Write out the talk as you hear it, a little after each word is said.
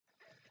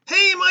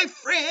Hey my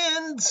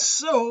friends,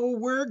 so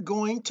we're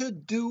going to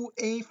do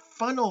a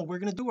funnel. We're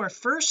going to do our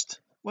first,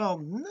 well,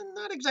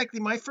 not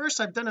exactly my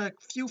first. I've done a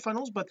few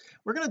funnels, but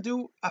we're going to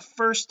do a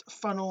first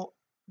funnel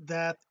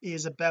that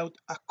is about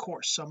a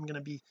course. So I'm going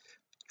to be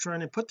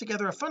trying to put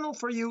together a funnel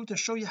for you to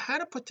show you how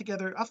to put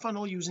together a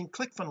funnel using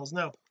ClickFunnels.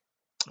 Now,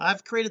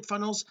 I've created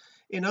funnels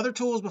in other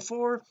tools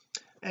before,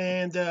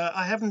 and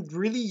I haven't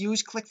really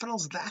used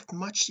ClickFunnels that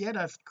much yet.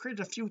 I've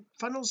created a few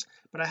funnels,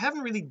 but I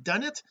haven't really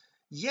done it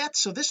yet.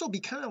 So this will be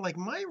kind of like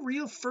my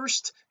real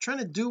first trying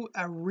to do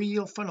a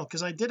real funnel,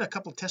 because I did a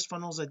couple test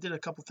funnels, I did a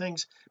couple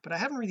things, but I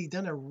haven't really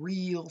done a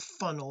real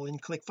funnel in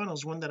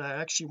ClickFunnels, one that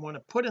I actually want to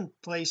put in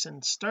place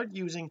and start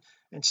using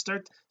and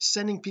start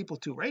sending people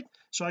to, right?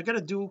 So I got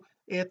to do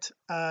it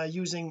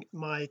using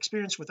my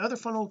experience with other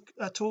funnel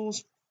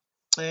tools,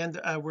 and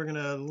we're going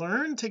to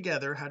learn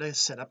together how to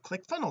set up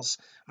ClickFunnels.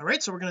 All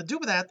right, so we're going to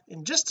do that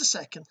in just a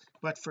second,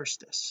 but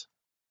first this.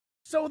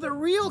 So the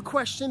real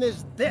question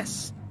is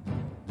this: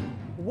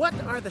 what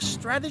are the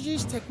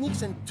strategies,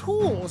 techniques, and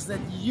tools that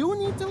you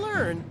need to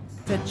learn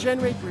to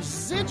generate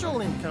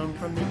residual income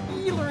from the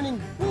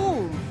e-learning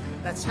boom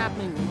that's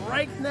happening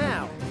right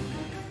now?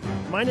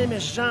 My name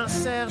is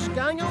Jean-Serge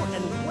Gagnon,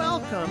 and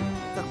welcome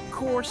to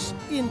Course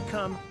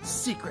Income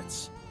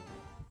Secrets.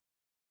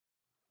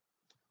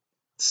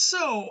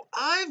 So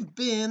I've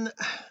been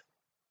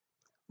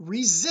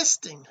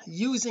resisting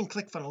using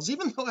ClickFunnels,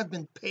 even though I've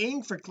been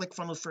paying for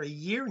ClickFunnels for a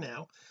year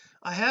now.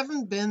 I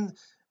haven't been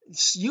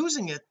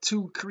using it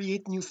to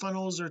create new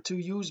funnels or to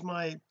use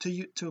my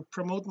to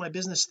promote my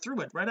business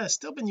through it, right? I've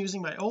still been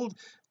using my old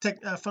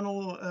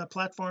funnel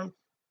platform,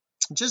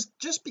 just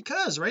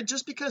because, right?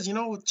 Just because,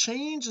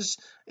 change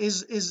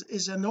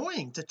is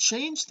annoying. To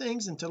change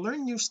things and to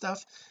learn new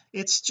stuff,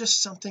 it's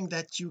just something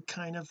that you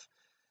kind of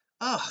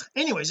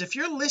anyways, if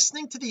you're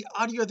listening to the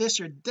audio of this,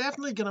 you're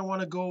definitely going to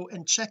want to go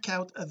and check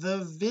out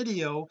the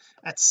video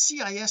at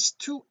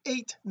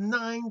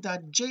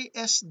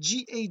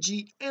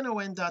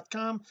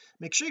cis289.jsgagnon.com.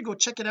 Make sure you go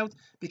check it out,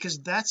 because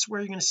that's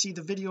where you're going to see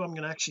the video. I'm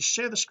going to actually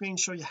share the screen,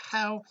 show you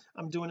how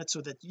I'm doing it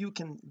so that you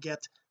can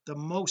get the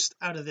most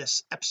out of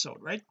this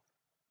episode, right?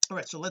 All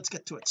right, so let's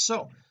get to it.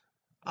 So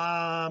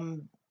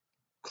ClickFunnels,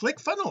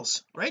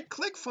 right?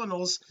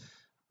 ClickFunnels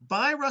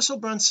by Russell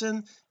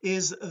Brunson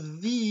is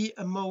the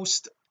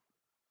most,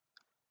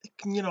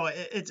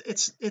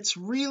 it's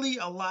really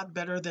a lot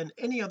better than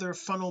any other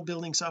funnel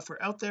building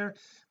software out there.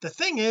 The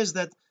thing is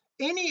that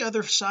any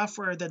other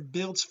software that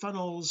builds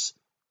funnels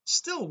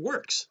still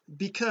works,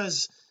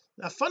 because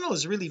a funnel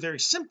is really very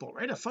simple,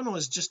 right? A funnel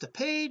is just a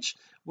page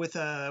with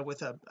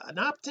an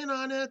opt-in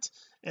on it,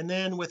 and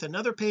then with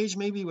another page,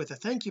 maybe with a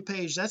thank you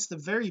page. That's the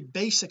very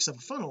basics of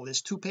a funnel,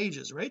 is two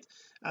pages, right?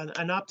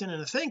 An opt-in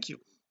and a thank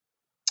you.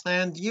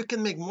 And you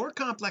can make more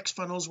complex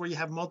funnels where you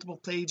have multiple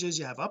pages,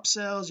 you have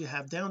upsells, you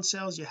have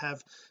downsells, you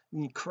have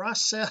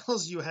cross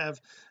sells, you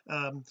have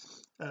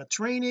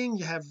training,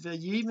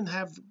 you even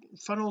have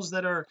funnels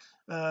that are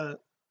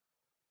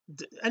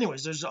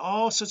anyways, there's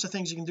all sorts of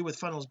things you can do with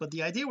funnels. But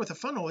the idea with a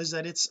funnel is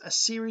that it's a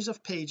series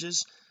of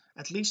pages,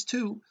 at least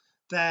two,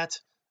 that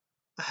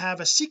have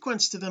a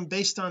sequence to them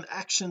based on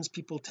actions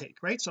people take,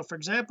 right? So for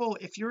example,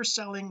 if you're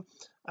selling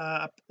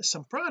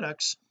some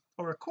products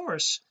or a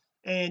course,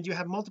 and you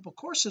have multiple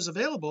courses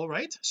available,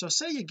 right? So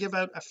say you give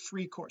out a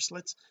free course.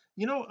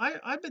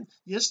 I've been,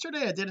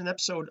 yesterday I did an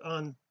episode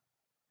on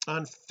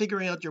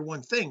figuring out your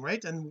one thing,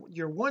 right? And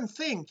your one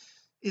thing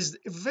is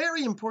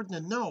very important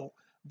to know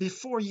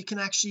before you can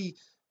actually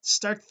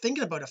start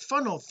thinking about a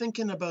funnel,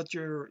 thinking about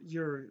your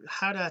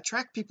how to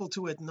attract people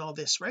to it and all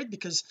this, right?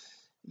 Because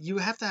you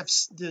have to have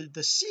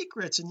the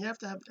secrets, and you have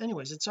to have,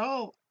 anyways,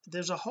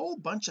 there's a whole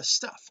bunch of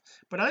stuff.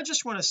 But I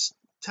just want to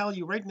tell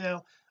you right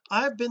now,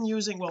 I've been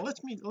using, well,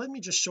 let me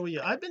just show you.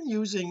 I've been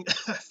using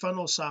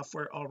funnel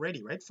software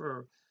already, right,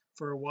 for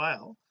a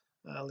while.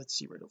 Let's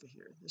see right over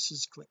here. This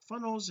is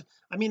ClickFunnels.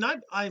 I mean,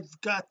 I've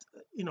got,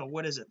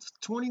 what is it,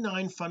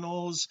 29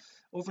 funnels: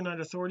 Overnight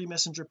Authority,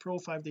 Messenger Pro,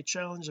 5-day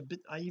challenge,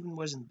 I even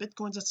was in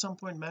Bitcoins at some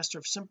point, Master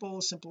of Simple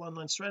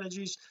Online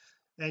Strategies.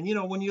 And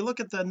when you look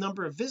at the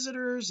number of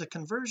visitors, the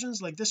conversions,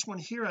 like this one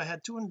here, I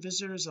had 200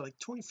 visitors, like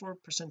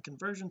 24%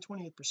 conversion,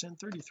 28%,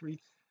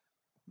 33,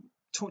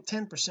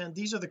 10%.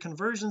 These are the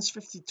conversions,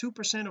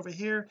 52% over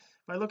here.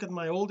 If I look at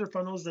my older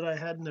funnels that I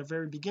had in the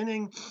very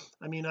beginning,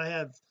 I mean, I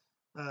have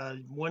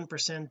 1%,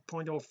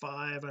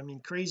 0.05. I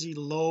mean, crazy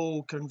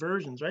low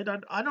conversions, right?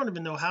 I don't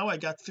even know how I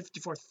got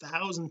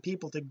 54,000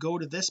 people to go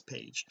to this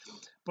page.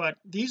 But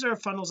these are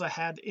funnels I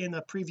had in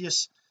a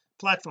previous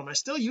platform. I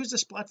still use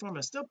this platform,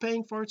 I'm still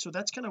paying for it, so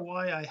that's kind of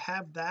why I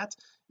have that.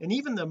 And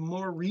even the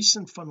more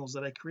recent funnels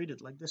that I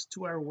created, like this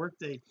 2-hour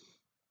workday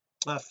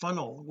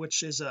funnel,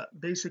 which is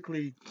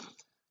basically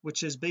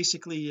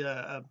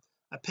a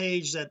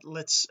page that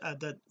lets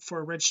that for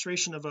a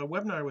registration of a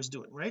webinar I was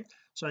doing, right?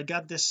 So I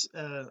got this,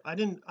 I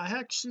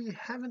actually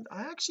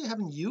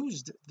haven't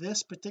used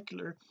this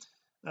particular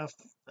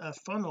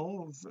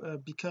funnel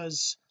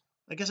because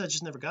I guess I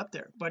just never got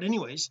there. But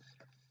anyways,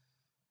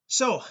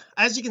 So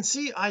as you can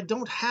see, I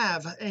don't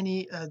have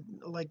any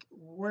like,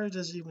 where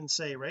does it even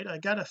say, right? I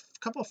got a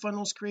couple of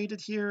funnels created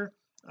here.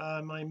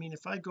 I mean,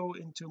 if I go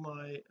into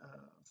my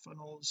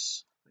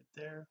funnels right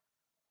there,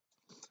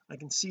 I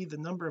can see the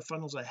number of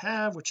funnels I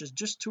have, which is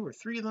just 2 or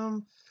 3 of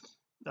them.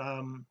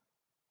 um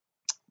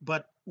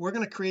but we're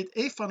going to create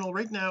a funnel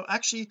right now.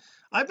 Actually,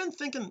 I've been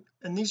thinking,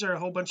 and these are a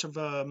whole bunch of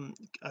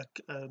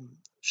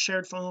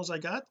shared funnels I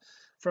got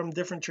from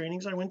different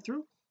trainings I went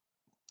through.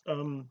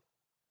 um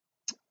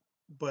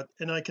but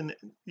and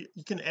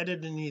you can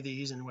edit any of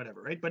these and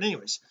whatever, right? But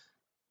anyways,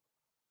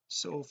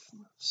 so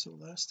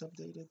last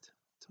updated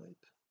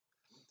type.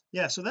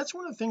 Yeah, so that's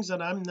one of the things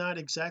that I'm not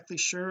exactly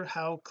sure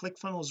how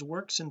ClickFunnels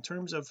works in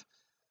terms of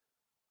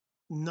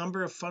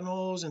number of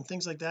funnels and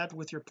things like that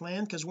with your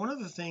plan, because one of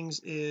the things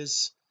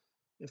is,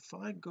 if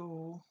I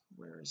go,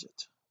 where is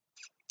it?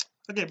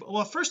 Okay,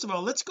 well, first of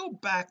all, let's go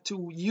back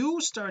to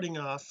you starting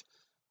off.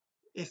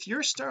 If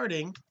you're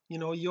starting,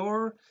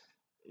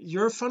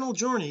 your funnel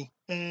journey,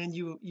 and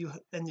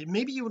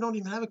maybe you don't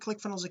even have a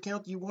ClickFunnels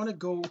account, you want to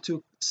go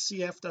to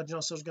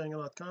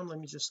cf.jean-serge-gagnon.com. Let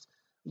me just,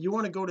 you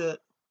want to go to,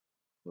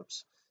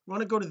 whoops, you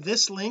want to go to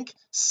this link,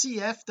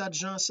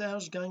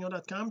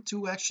 cf.jean-serge-gagnon.com,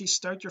 to actually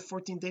start your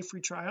 14-day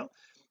free trial.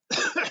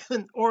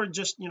 Or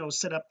just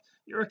set up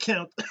your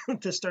account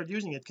to start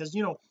using it, because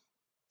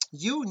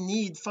you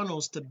need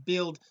funnels to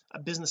build a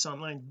business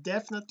online.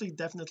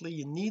 Definitely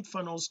you need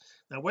funnels.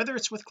 Now, whether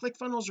it's with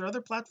ClickFunnels or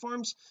other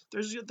platforms,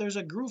 there's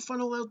a Groove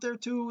funnel out there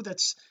too,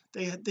 that's,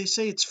 they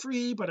say it's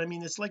free, but I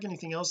mean, it's like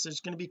anything else,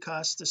 there's going to be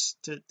costs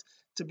to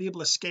be able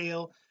to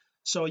scale.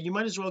 So you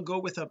might as well go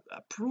with a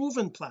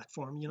proven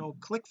platform.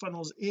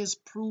 ClickFunnels is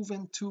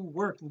proven to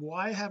work.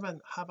 Why have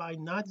I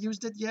not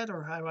used it yet,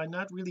 or have I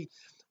not really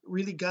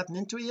gotten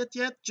into it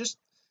yet?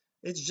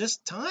 It's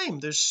just time.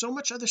 There's so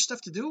much other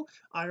stuff to do.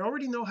 I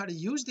already know how to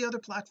use the other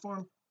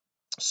platform,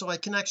 so I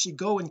can actually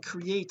go and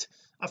create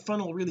a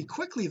funnel really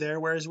quickly there,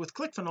 whereas with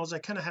ClickFunnels I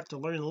kind of have to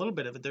learn a little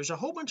bit of it. There's a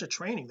whole bunch of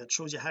training that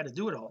shows you how to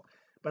do it all,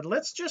 but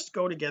let's just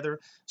go together.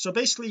 So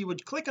basically, you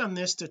would click on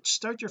this to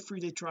start your free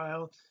day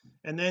trial,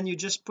 and then you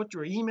just put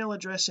your email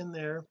address in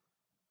there.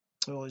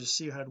 We'll just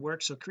see how it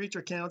works. So create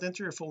your account,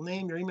 enter your full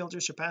name, your email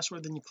address, your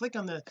password, then you click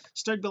on the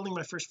start building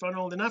my first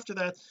funnel. Then after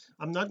that,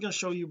 I'm not going to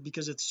show you,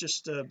 because it's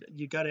just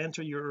you got to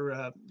enter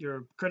your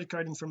credit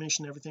card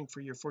information, everything,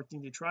 for your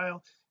 14-day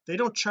trial. They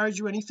don't charge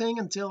you anything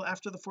until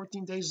after the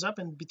 14 days is up,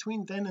 and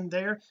between then and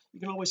there you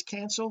can always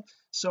cancel,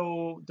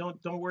 so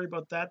don't worry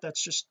about that.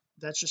 That's just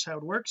how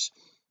it works.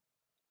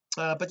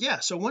 But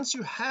yeah, so once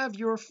you have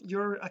your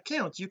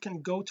account, you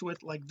can go to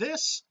it like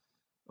this.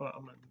 Oh,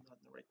 I'm not in the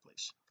right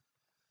place.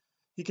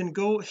 You can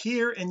go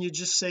here and you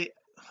just say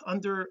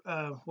under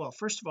well,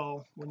 first of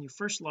all, when you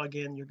first log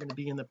in, you're going to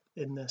be in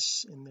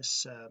this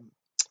uh,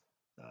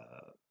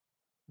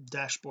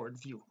 dashboard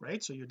view,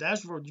 right? So your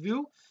dashboard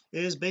view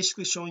is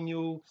basically showing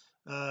you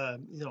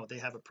they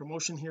have a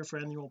promotion here for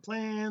annual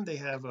plan, they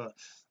have a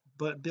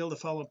build a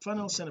follow-up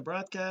funnel, send a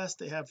broadcast,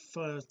 they have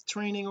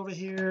training over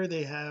here,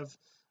 they have,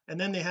 and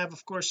then they have,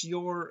 of course,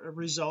 your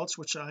results,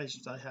 which I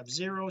have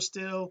 0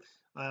 still.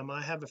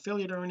 I have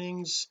affiliate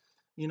earnings,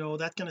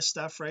 that kind of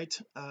stuff, right?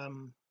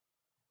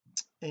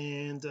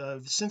 And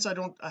since I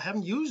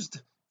haven't used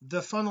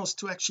the funnels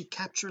to actually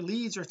capture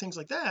leads or things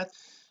like that,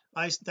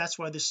 that's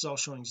why this is all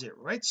showing 0,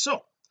 right?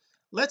 So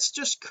let's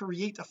just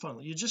create a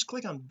funnel. You just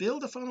click on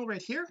build a funnel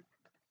right here.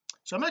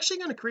 So I'm actually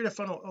going to create a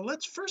funnel.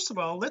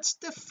 Let's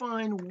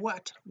define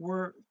what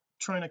we're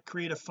trying to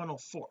create a funnel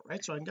for,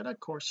 right? So I can get a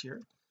course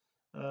here,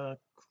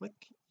 click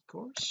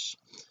course.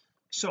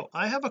 So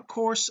I have a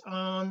course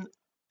on,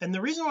 and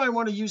the reason why I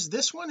want to use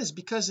this one is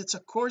because it's a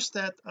course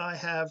that I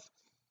have.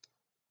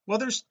 Well,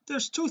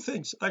 there's 2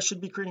 things I should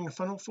be creating a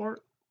funnel for.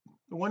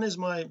 One is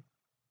my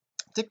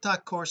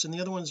TikTok course, and the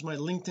other one is my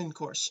LinkedIn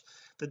course.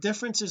 The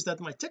difference is that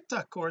my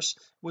TikTok course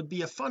would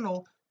be a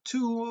funnel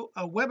to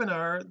a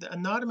webinar,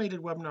 an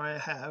automated webinar I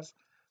have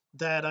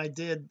that I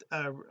did.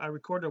 I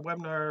recorded a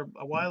webinar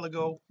a while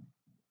ago,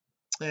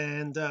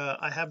 and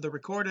I have the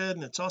recorded,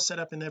 and it's all set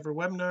up in every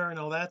webinar and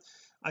all that.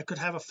 I could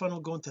have a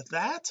funnel going to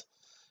that,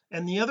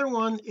 and the other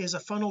one is a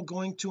funnel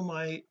going to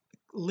my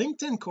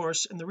LinkedIn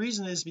course. And the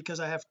reason is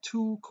because I have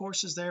 2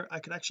 courses there. I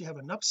could actually have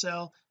an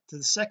upsell to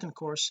the second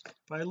course.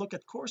 If I look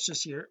at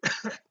courses here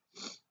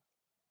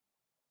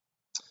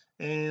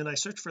and I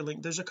search for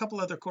link, there's a couple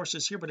other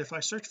courses here, but if I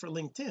search for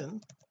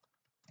LinkedIn,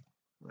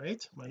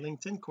 right, my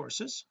LinkedIn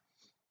courses,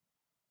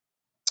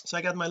 so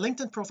I got my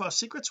LinkedIn profile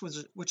secrets,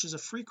 which is a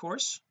free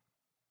course.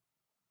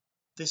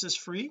 This is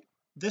free.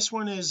 This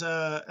one is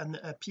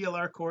a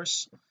PLR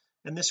course,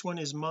 and this one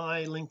is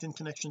my LinkedIn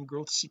connection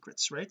growth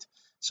secrets, right?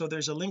 So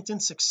there's a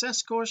LinkedIn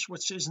success course,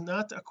 which is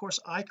not a course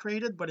I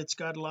created, but it's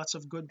got lots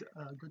of good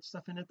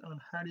stuff in it on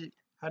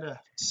how to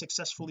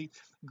successfully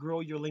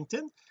grow your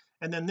LinkedIn.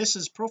 And then this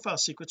is profile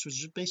secrets,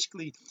 which is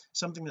basically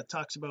something that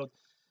talks about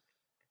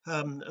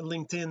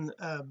LinkedIn,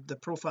 the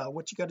profile,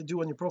 what you got to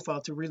do on your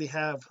profile to really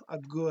have a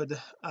good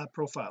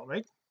profile,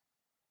 right?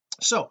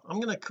 So I'm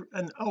going to,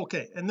 and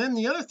okay, and then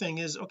the other thing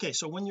is, okay,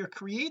 so when you're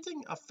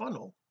creating a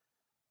funnel,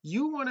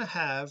 you want to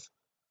have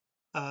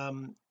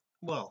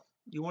well,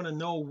 you want to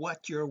know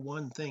what your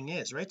one thing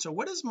is, right? So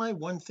what is my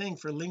one thing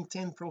for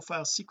LinkedIn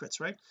profile secrets,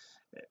 right?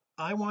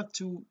 I want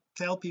to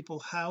tell people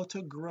how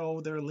to grow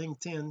their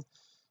LinkedIn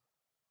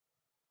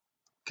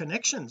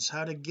connections,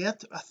 how to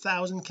get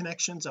 1,000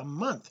 connections a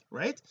month,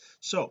 right?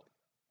 So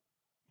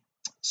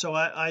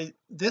I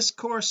this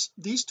course,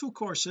 these two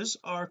courses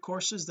are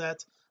courses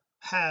that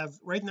have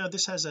right now,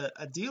 this has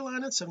a deal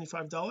on it,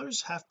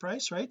 $75 half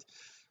price, right,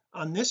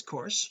 on this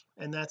course,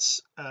 and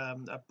that's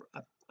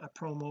a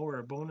promo or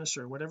a bonus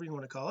or whatever you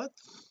want to call it.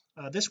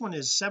 This one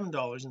is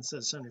 $7 instead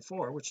of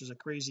 74, which is a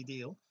crazy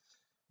deal,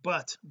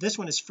 but this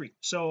one is free.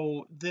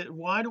 So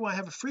why do I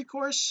have a free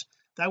course?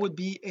 That would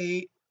be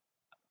a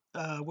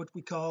what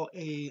we call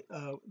a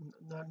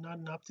not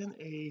an opt-in,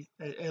 a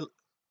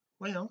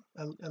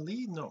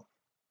lead, no,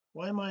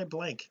 why am I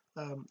blank,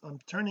 I'm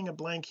turning a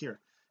blank here.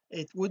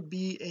 It would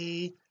be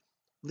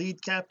a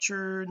lead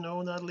capture,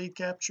 no, not lead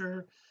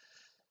capture.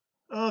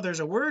 Oh, there's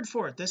a word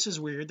for it. This is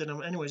weird. That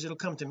anyways, it'll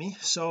come to me.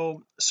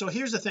 So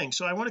here's the thing.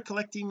 So I want to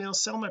collect emails,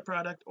 sell my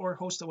product, or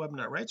host a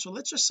webinar, right? So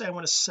let's just say I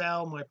want to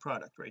sell my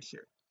product right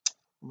here.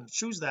 I'm going to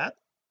choose that,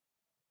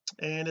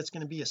 and it's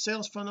going to be a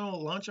sales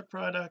funnel, launch a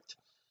product,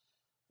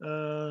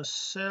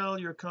 sell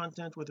your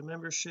content with a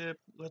membership.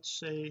 Let's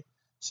say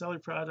sell your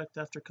product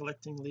after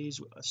collecting leads.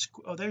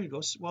 Oh, there you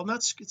go. Well,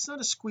 it's not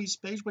a squeeze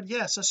page, but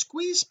yes, a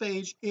squeeze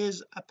page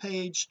is a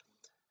page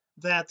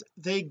that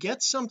they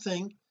get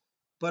something,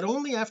 but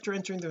only after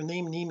entering their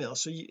name and email.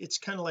 So it's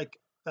kind of like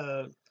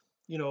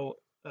you know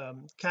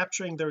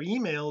capturing their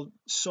email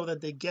so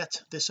that they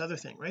get this other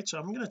thing, right? So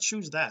I'm going to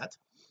choose that.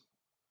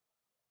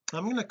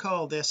 I'm going to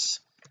call this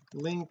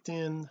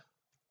LinkedIn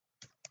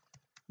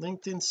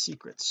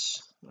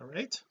secrets. All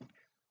right,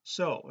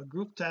 so a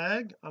group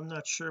tag, I'm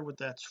not sure what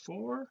that's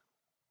for.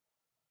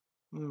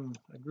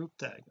 A group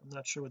tag, I'm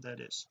not sure what that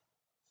is.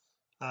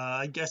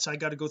 I guess I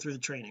got to go through the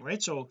training,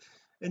 right? So,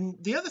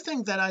 and the other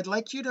thing that I'd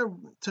like you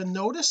to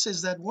notice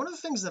is that one of the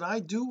things that I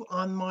do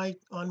on my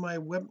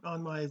web,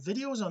 on my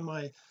videos, on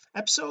my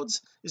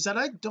episodes, is that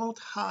I don't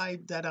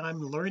hide that I'm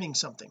learning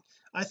something.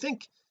 I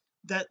think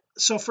that,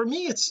 so for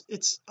me,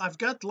 it's I've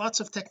got lots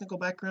of technical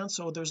background,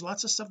 so there's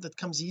lots of stuff that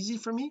comes easy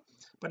for me,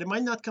 but it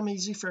might not come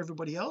easy for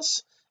everybody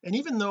else. And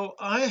even though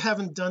I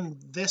haven't done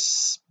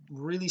this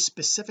really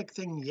specific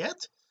thing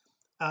yet,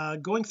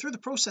 going through the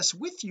process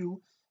with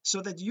you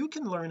so that you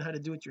can learn how to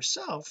do it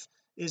yourself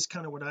is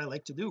kind of what I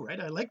like to do, right?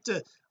 I like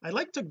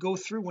to go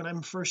through when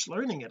I'm first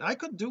learning it. I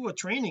could do a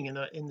training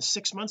in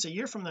 6 months, a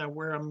year from now,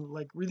 where I'm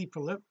like really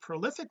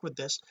prolific with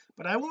this,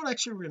 but I won't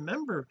actually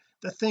remember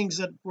the things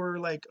that were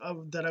like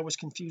that I was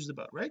confused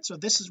about, right? So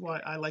this is why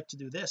I like to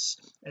do this,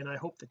 and I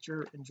hope that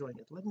you're enjoying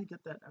it. Let me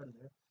get that out of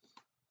there.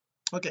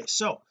 Okay,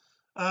 so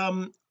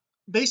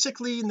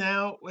basically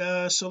now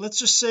so let's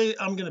just say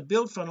I'm going to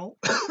build funnel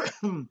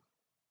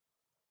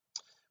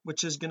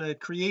which is going to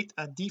create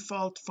a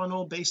default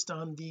funnel based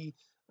on the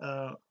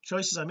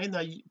choices I made.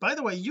 Now, by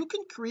the way, you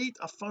can create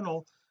a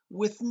funnel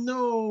with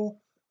um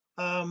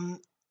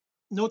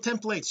no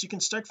templates. You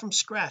can start from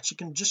scratch. You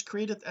can just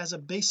create it as a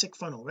basic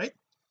funnel, right?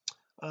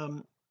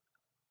 um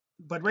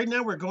but right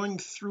now we're going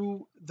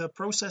through the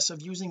process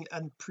of using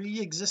a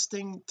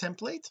pre-existing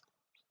template,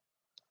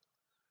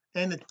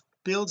 and it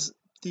builds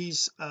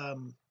these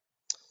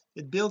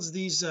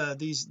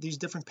these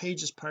different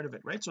pages part of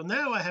it, right? So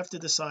now I have to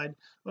decide,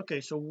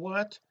 okay, so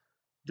what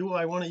do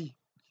I want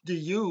to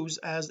use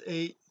as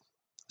a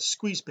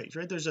squeeze page,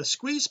 right? There's a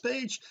squeeze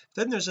page,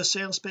 then there's a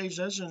sales page,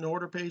 there's an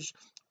order page,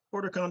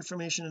 order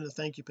confirmation, and a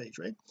thank you page,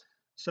 right?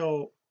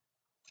 So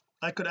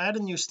I could add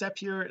a new step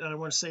here, and I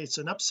want to say it's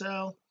an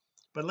upsell,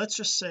 but let's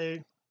just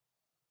say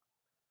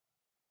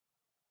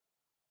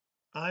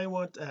I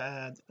want to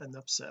add an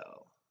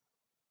upsell.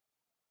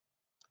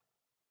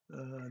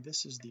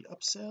 This is the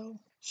upsell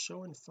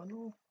show in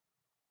funnel.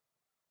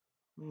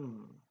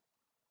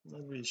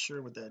 Not really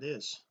sure what that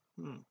is.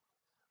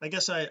 I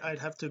guess I'd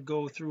have to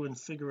go through and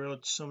figure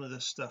out some of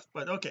this stuff,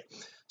 but okay,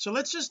 so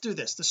let's just do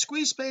this. The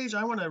squeeze page,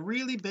 I want a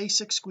really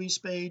basic squeeze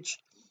page,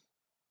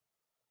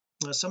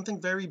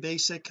 something very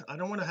basic. I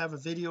don't want to have a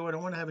video, I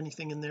don't want to have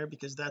anything in there,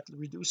 because that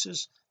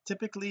reduces,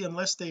 typically,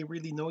 unless they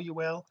really know you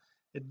well,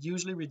 it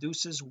usually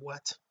reduces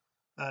what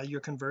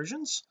your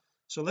conversions.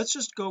 So let's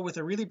just go with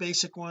a really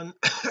basic one.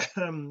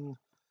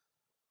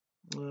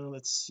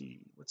 Let's see,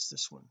 what's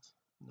this one?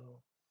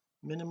 No,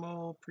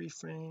 minimal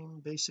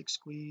pre-frame, basic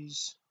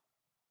squeeze,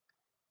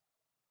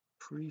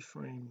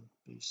 pre-frame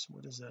base,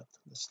 what is that?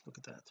 Let's look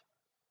at that.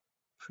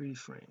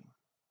 Pre-frame,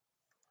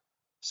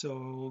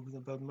 so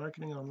about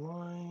marketing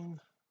online,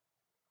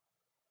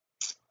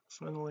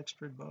 funnel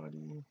expert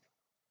body.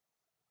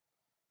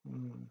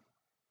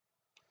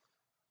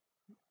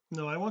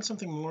 No, I want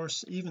something more,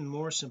 even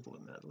more simple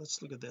than that. Let's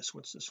look at this.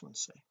 What's this one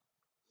say?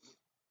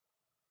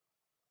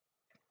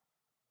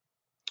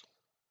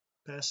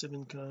 Passive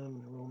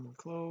income, enrollment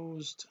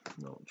closed,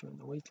 no, join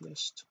the wait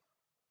list.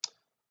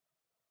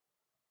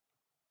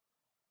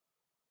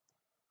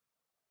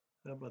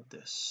 How about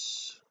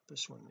this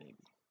one maybe?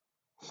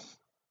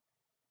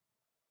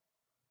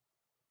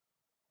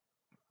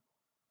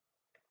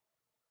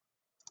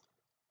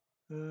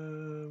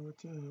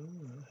 what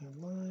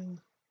headline,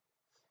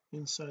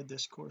 inside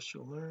this course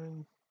you'll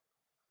learn,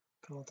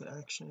 call to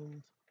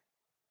action,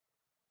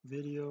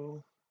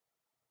 video.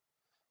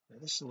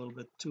 This is a little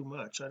bit too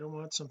much. I don't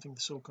want something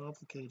so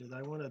complicated.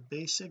 I want a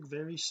basic,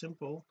 very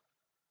simple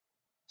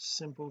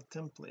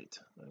template.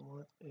 I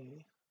want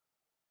a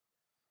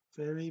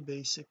very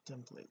basic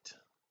template.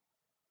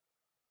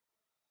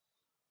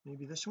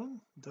 Maybe this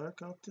one,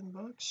 dark opt-in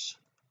box.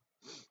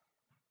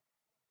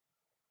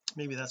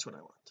 Maybe that's what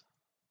I want.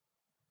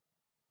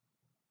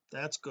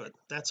 That's good.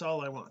 That's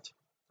all I want.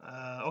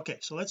 Okay,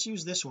 so let's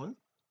use this one.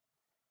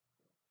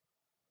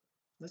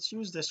 Let's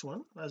use this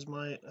one as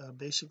my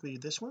basically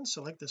this one.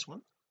 Select this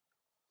one.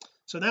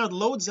 So now it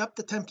loads up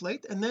the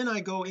template, and then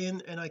I go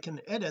in and I can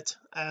edit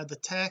the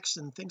text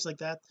and things like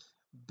that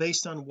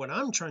based on what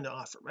I'm trying to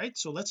offer, right?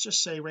 So let's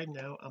just say right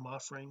now I'm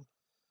offering,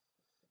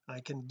 I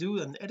can do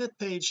an edit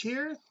page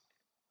here.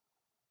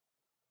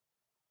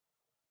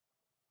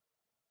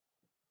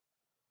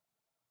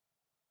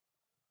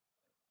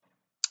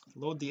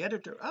 Load the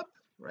editor up,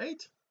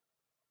 right?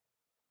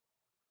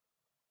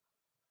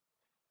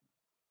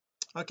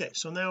 Okay,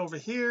 so now over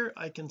here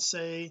I can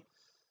say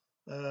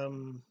yeah,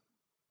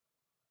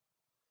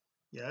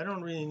 I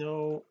don't really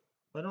know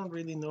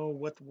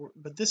what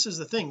but this is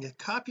the thing,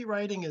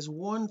 copywriting is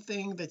one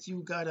thing that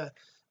you gotta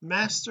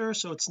master.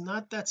 So it's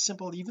not that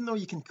simple. Even though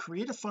you can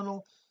create a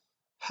funnel,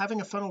 having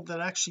a funnel that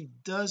actually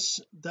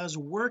does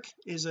work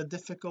is a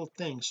difficult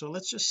thing. So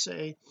let's just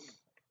say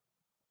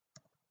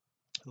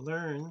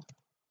learn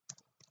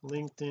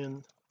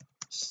LinkedIn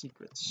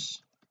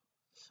secrets.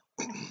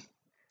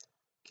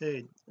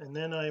 Okay, and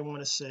then I want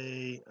to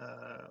say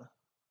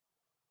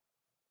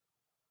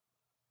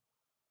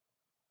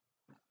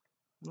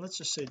let's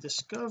just say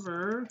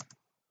discover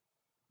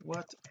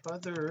what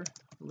other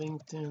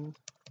LinkedIn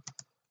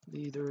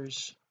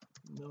leaders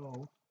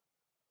know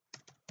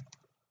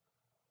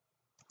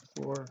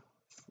for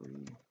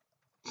free.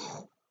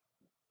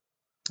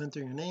 Enter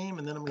your name,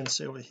 and then I'm going to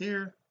say over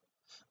here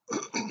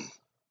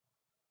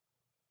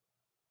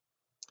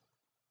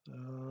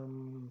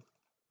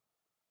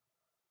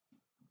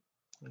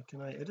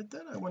can I edit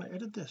that? I want to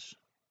edit this.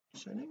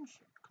 Settings,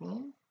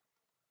 clone,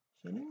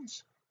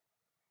 settings,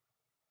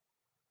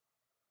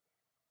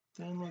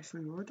 download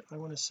free word. I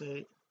want to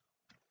say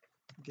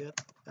get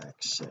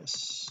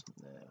access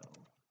now.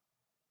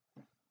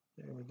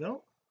 There we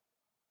go.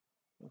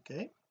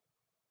 Okay,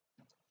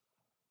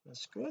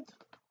 that's good.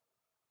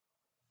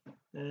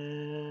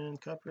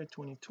 And copyright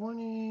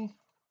 2020,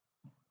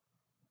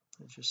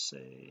 let's just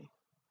say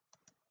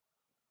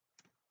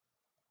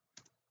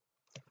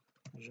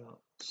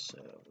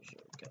Jean-Serge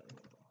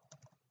Gagnon.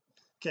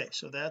 Okay,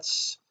 so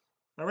that's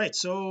all right.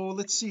 So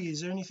let's see,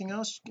 is there anything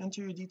else?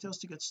 Enter your details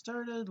to get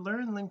started.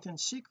 Learn LinkedIn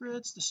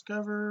secrets.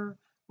 Discover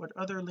what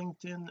other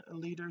LinkedIn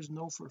leaders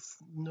know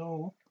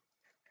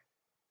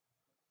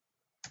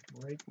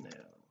right now.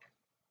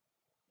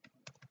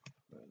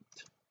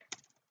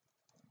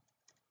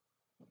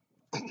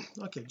 Right.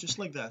 Okay, just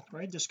like that,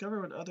 right?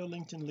 Discover what other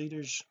LinkedIn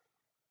leaders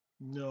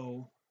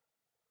know.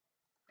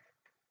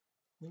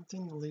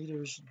 LinkedIn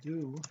leaders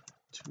do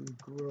to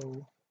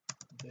grow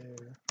their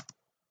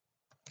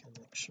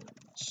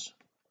connections.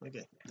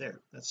 Okay, there,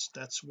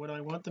 that's what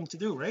I want them to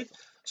do, right?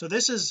 So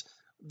this is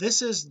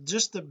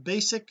just the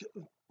basic.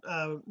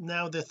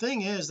 Now the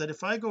thing is that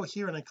if I go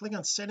here and I click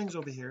on settings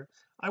over here,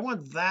 I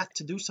want that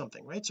to do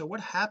something, right? So what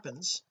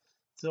happens,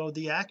 so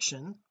the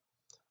action,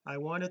 I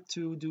want it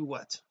to do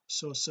what?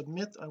 So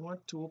submit, I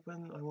want to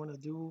open, I want to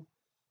do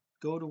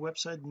go to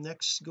website,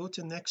 next, go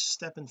to next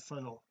step in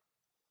funnel.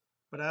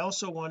 But I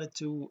also wanted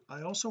to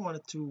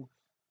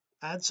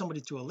add somebody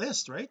to a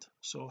list, right?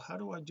 So how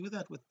do I do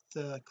that with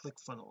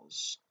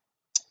ClickFunnels?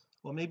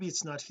 Well, maybe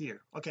it's not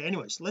here. Okay,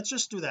 anyways, let's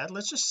just do that.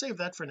 Let's just save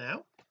that for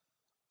now.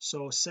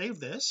 So save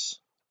this,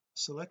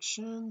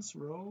 selections,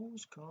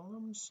 rows,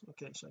 columns.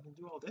 Okay, so I can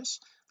do all this.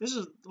 This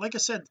is, like I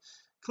said,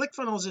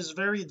 ClickFunnels is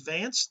very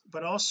advanced,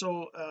 but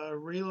also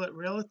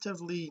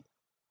relatively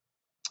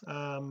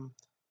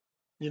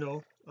you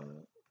know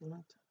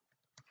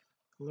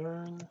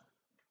learn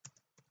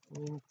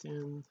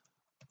LinkedIn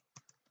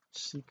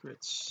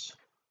secrets.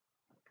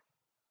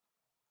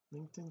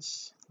 LinkedIn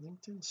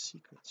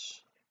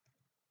secrets.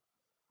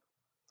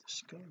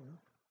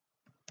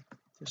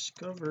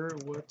 Discover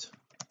what,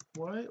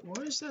 why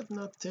is that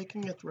not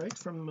taking it right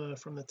from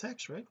the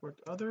text, right? What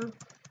other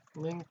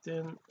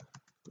LinkedIn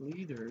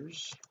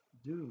leaders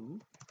do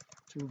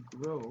to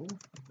grow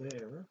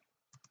their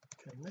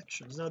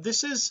connections. Now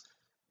this is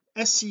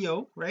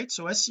SEO, right?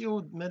 So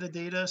SEO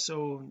metadata.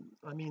 So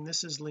I mean,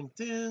 this is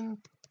LinkedIn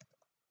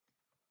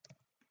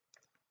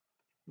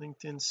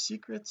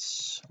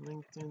secrets.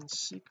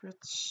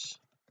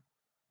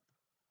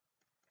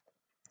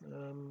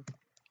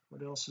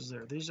 What else is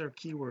there? These are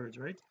keywords,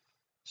 right?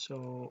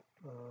 So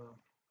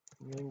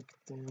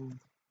LinkedIn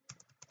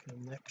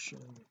connection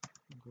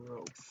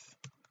growth,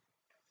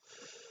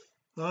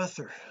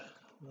 author,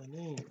 my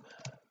name,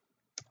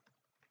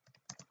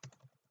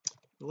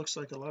 It looks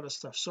like a lot of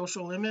stuff.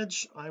 Social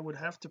image, I would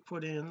have to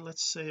put in,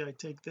 let's say I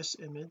take this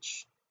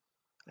image,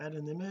 add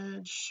an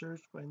image,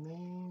 search by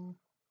name,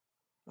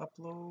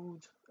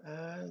 upload,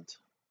 add,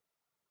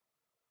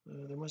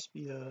 there must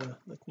be a,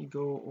 let me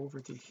go over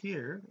to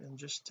here and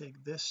just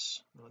take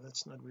this. No,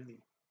 that's not really,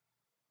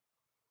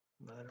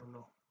 I don't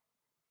know.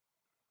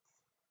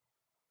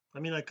 I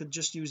mean, I could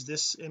just use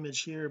this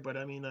image here, but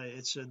I mean,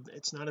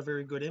 it's not a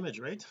very good image,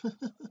 right?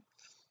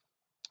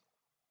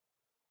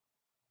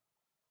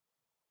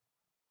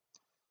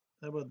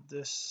 How about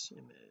this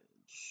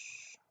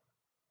image?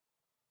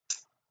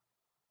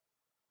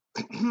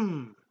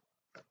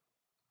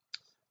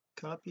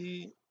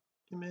 Copy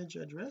image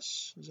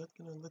address, is that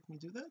going to let me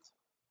do that?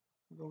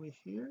 Go over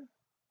here,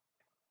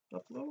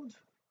 upload,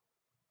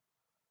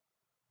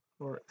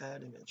 or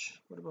add image.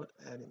 What about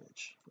add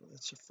image? Well,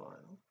 that's a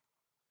file.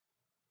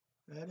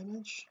 Add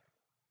image.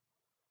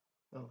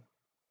 Oh,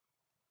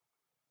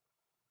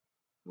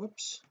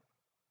 whoops.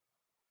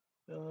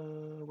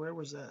 Where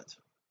was that?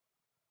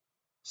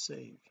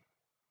 Save.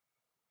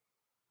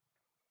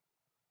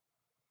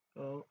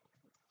 Oh,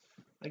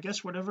 I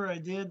guess whatever I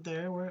did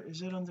there, where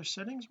is it, under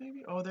settings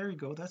maybe? Oh, there you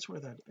go, that's where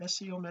that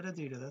SEO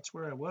metadata, that's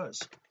where I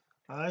was.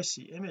 I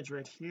see, image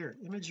right here,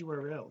 image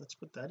URL, let's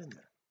put that in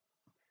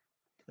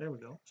there we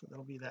go. So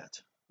that'll be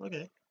that.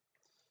 Okay,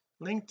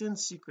 LinkedIn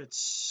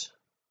secrets.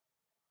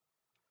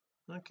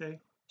 Okay,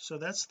 so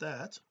that's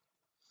that.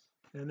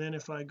 And then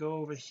if I go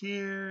over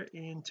here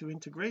into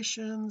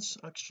integrations,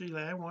 actually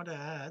I want to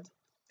add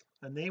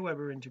an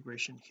Aweber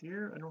integration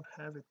here. I don't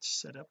have it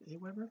set up.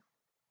 Aweber,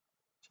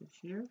 is it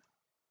here?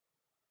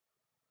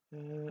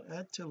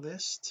 Add to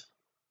list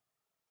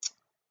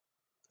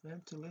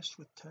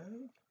with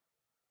tag,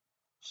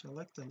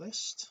 select the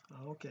list.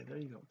 Oh, okay, there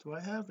you go. Do I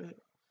have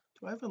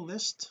a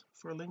list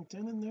for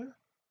LinkedIn in there?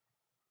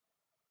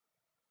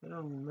 I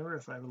don't remember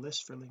if I have a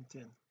list for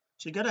LinkedIn.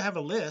 So you got to have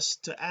a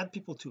list to add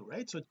people to,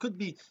 right? So it could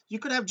be, you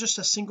could have just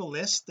a single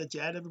list that you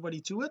add everybody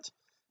to it,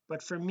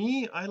 but for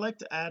me I like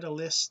to add a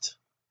list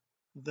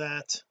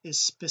that is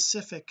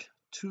specific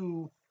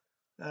to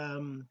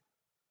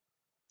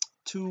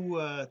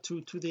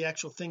the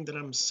actual thing that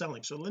I'm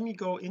selling. So let me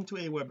go into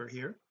Aweber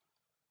here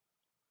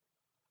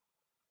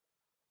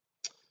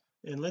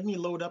and let me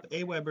load up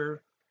Aweber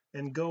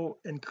and go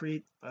and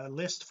create a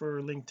list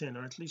for LinkedIn,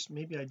 or at least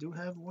maybe I do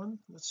have one.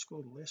 Let's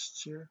go to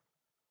lists here.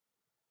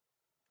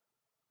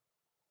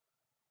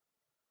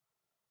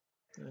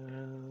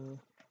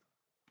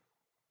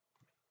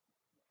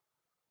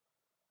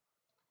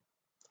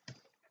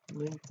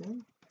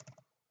 LinkedIn.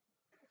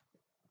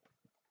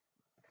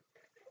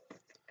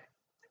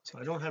 So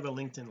I don't have a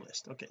LinkedIn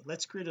list. Okay,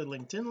 let's create a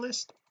LinkedIn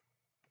list.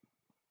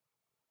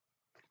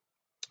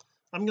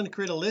 I'm going to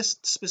create a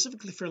list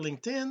specifically for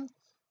LinkedIn.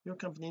 Your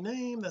company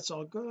name, that's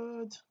all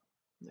good.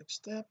 Next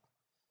step,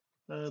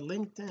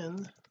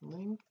 LinkedIn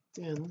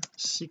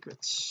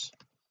secrets.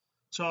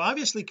 So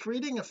obviously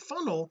creating a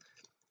funnel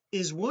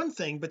is one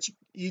thing, but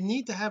you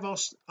need to have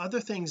also other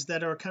things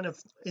that are kind of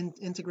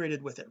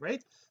integrated with it,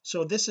 right?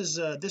 So this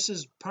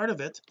is part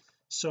of it.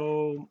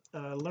 So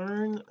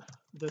learn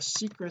the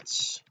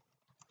secrets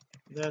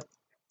that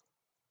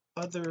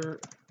other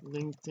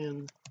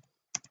LinkedIn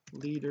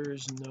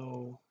leaders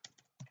know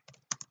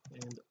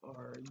and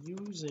are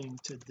using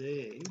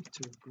today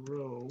to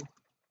grow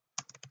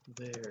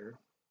their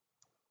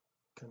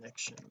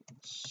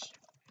connections.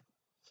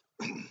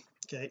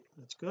 Okay,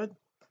 that's good.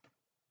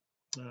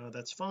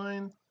 That's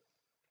fine.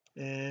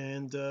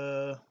 And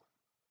there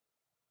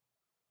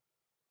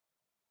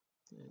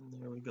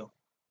we go.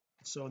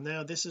 So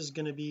now this is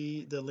going to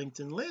be the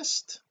LinkedIn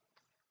list.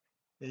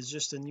 It's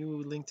just a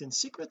new LinkedIn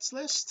secrets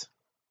list.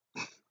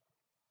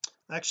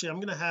 Actually I'm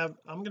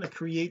going to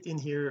create in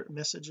here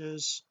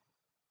messages,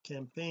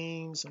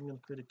 campaigns. I'm going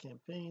to create a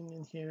campaign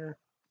in here,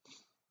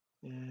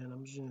 and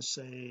I'm just going to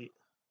say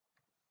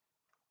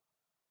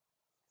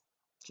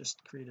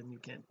just create a new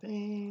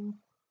campaign.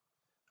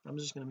 I'm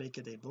just going to make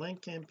it a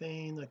blank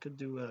campaign. I could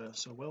do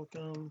so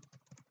welcome,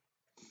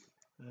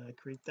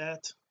 create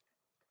that.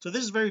 So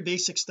this is very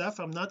basic stuff.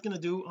 I'm not going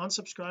to do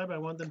unsubscribe. I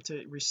want them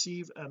to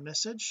receive a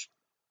message,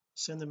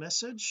 send a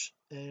message,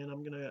 and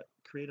I'm going to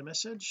create a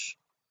message,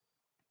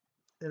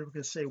 and I'm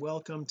going to say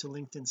welcome to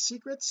LinkedIn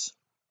secrets,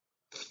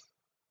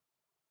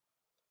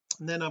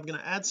 and then I'm going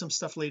to add some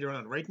stuff later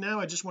on. Right now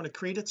I just want to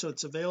create it so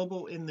it's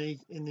available in the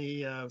in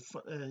the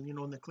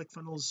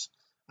ClickFunnels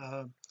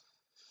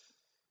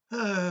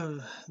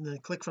the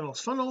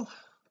ClickFunnels funnel.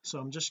 So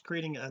I'm just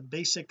creating a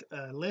basic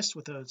list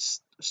with a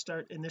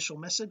start initial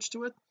message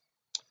to it.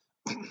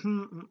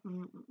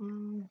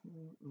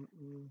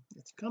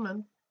 It's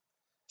coming.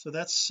 So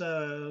that's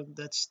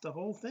the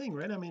whole thing,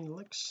 right? I mean,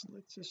 looks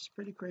just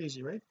pretty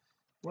crazy, right?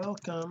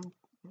 Welcome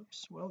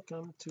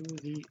to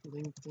the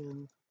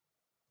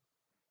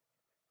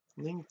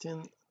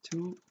LinkedIn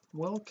to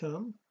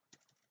welcome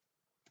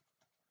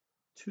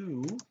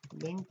to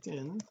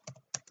LinkedIn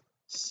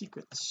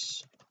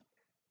secrets.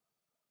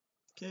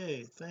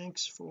 Okay,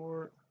 thanks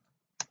for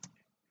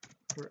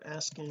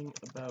asking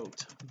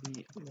about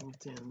the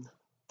LinkedIn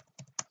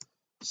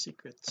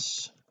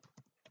secrets,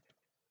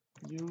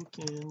 you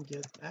can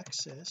get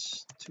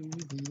access to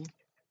the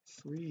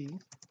free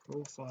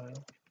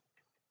profile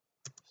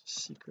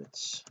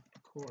secrets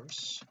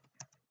course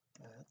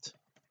at,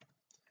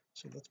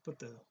 so let's put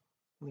the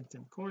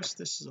LinkedIn course,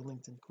 this is a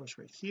LinkedIn course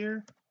right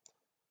here,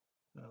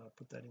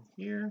 put that in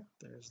here,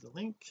 there's the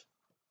link,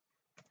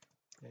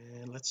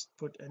 and let's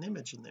put an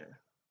image in there,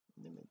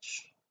 an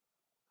image,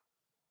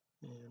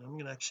 and I'm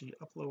going to actually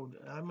upload,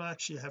 I'm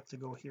actually have to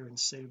go here and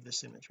save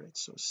this image, right?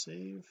 So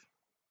save,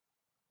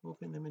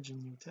 open image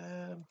in new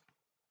tab,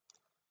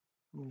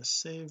 I'm going to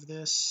save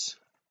this,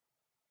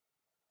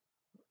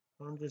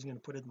 I'm just going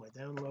to put it in my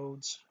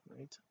downloads,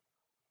 right,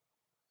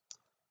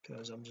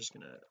 because I'm just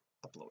going to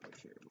upload it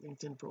here,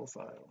 LinkedIn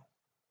profile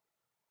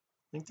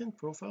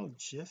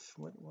GIF,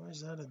 why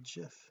is that a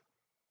GIF?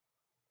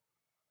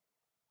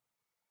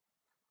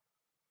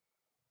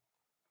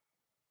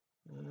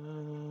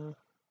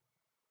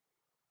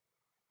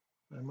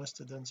 I must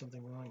have done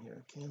something wrong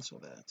here, cancel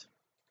that,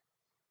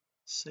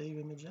 save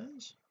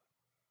images,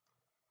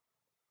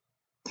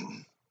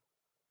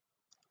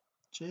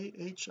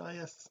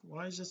 JHIF,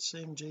 why is it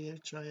saying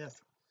JHIF?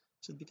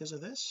 Is it because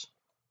of this?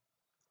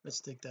 Let's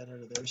take that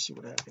out of there, see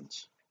what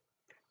happens.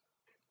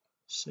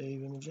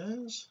 Save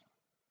images,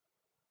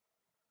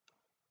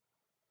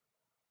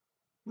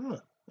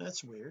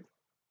 that's weird.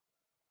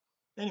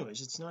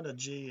 Anyways, it's not a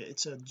J,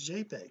 it's a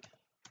JPEG,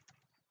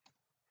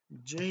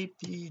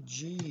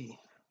 JPG,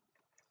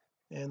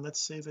 and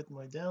let's save it in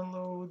my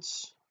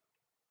downloads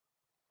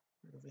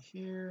over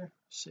here,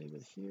 save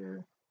it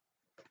here.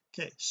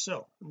 Okay,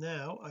 so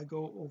now I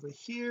go over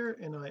here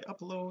and I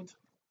upload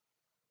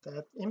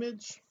that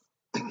image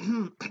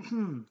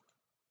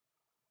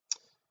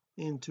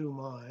into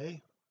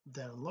my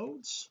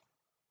downloads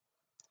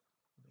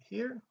over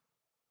here.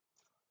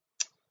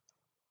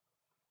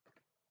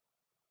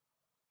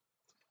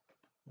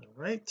 All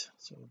right,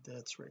 so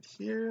that's right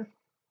here,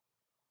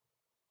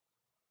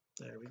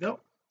 there we go,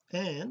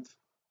 and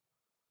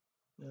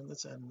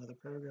let's add another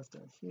paragraph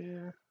down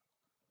here.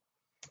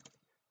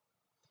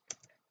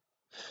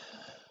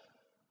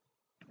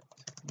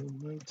 You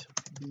might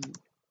be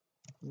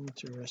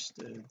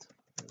interested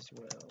as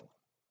well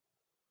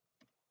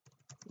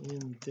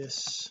in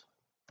this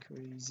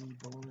crazy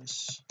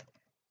bonus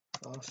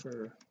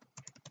offer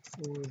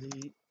for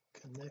the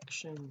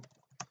connection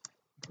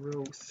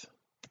growth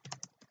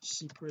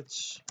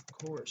secrets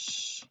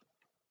course.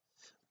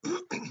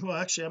 Well,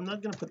 actually I'm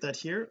not going to put that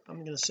here,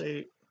 I'm going to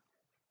say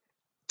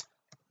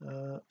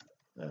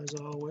as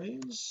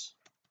always,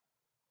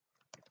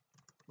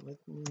 let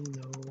me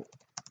know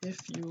if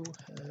you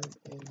have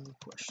any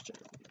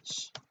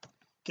questions.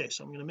 Okay,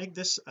 so I'm going to make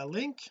this a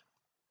link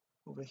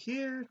over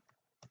here,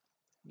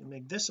 I'm going to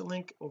make this a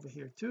link over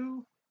here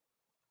too,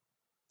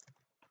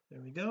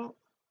 there we go,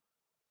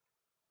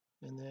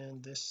 and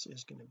then this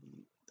is going to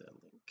be the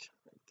link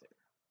right there.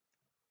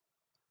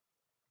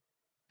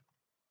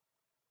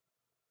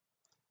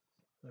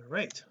 All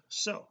right,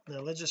 so now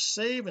let's just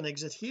save and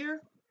exit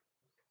here,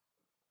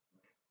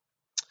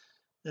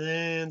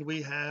 and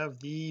we have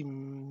the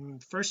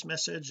first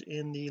message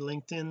in the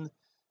LinkedIn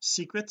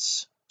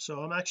secrets. So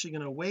I'm actually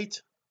going to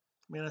wait,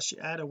 I'm going to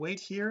actually add a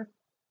wait here,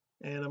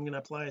 and I'm going to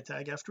apply a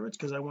tag afterwards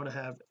because I want to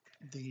have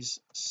these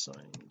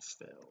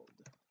Seinfeld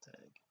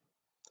tag,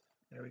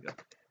 there we go,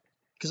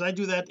 because I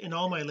do that in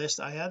all my lists,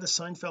 I add a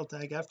Seinfeld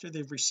tag after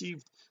they've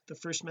received the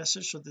first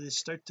message so that they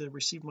start to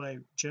receive my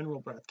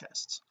general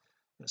broadcasts.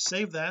 I'm going to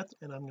save that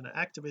and I'm going to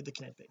activate the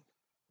campaign.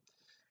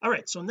 All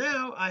right, so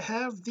now I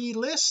have the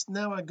list,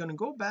 now I'm going to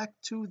go back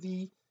to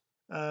the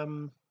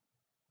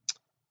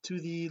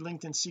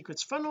LinkedIn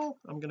secrets funnel,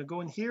 I'm going to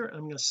go in here and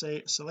I'm going to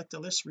say select a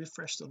list,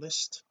 refresh the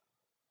list,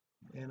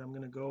 and I'm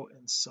going to go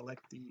and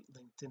select the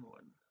LinkedIn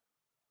one.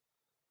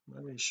 I'm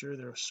not really sure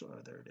there, so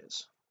there it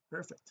is,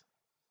 perfect.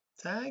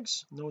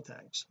 Tags, no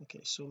tags,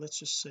 okay, so let's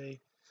just say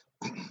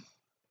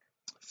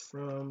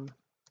from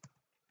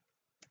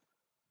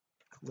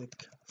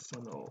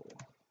ClickFunnels,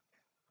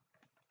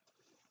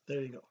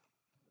 there you go.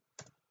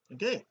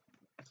 Okay,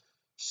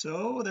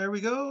 so there we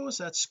go,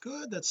 so that's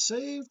good, that's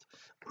saved.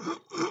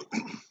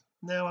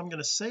 Now I'm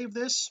going to save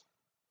this.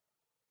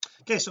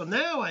 Okay, so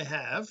now I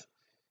have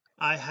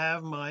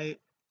my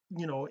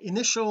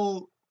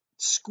initial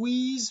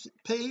squeeze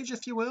page,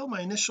 if you will,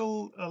 my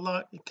initial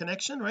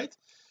connection, right,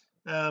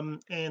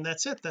 and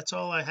that's it, that's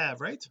all I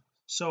have, right?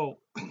 So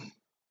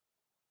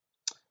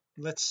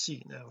let's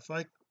see now,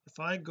 if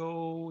I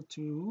go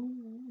to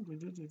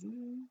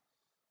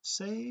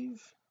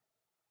save,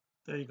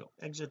 there you go,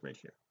 exit right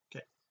here.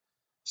 Okay,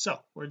 so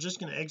we're just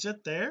going to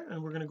exit there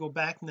and we're going to go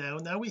back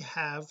now we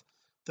have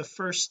the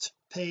first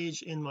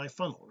page in my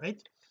funnel,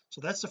 right? So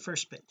that's the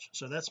first page,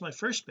 so that's my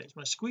first page,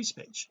 my squeeze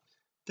page.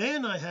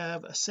 Then I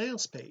have a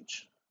sales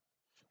page.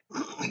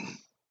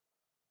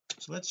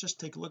 So let's just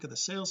take a look at the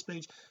sales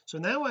page. So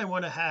now I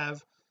want to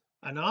have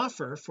an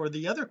offer for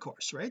the other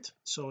course, right?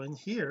 So in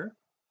here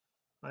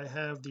I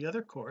have the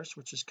other course,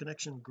 which is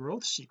connection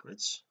growth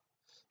secrets.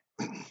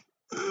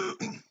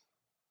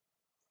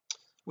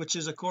 which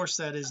is a course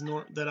that is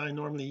that I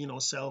normally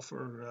sell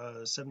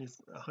for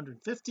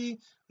 150.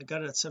 I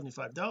got it at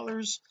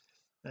 $75.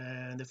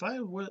 And if I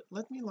would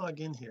let me log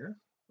in here,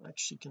 I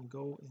actually can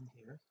go in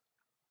here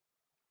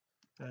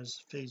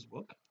as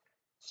Facebook.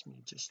 Let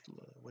me just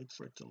wait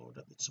for it to load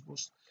up. It's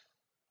supposed,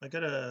 I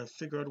gotta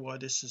figure out why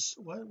this is,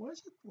 why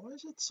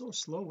is it so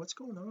slow? What's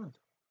going on?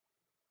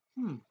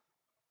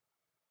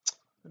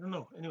 I don't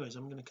know. Anyways,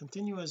 I'm going to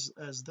continue as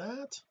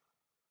that.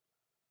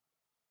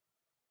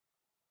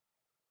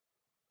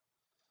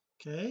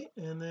 Okay,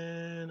 and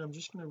then I'm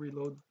just going to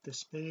reload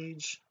this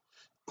page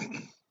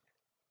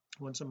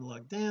once I'm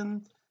logged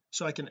in,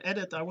 so I can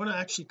edit. I want to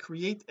actually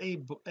create I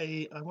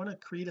want to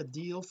create a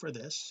deal for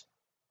this,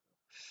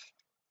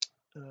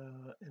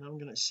 and I'm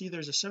going to see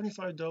there's a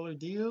 $75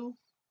 deal,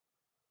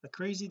 a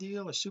crazy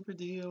deal, a super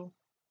deal.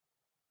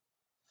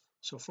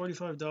 So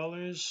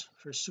 $45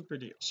 for a super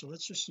deal. So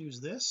let's just use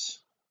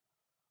this,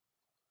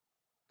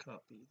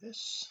 copy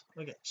this.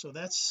 Okay, so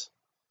that's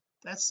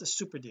the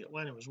super deal.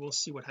 Well, anyways, we'll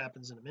see what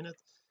happens in a minute.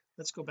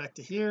 Let's go back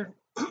to here.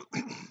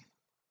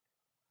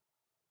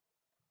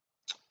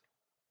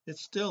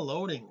 It's still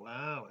loading.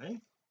 Wow, eh?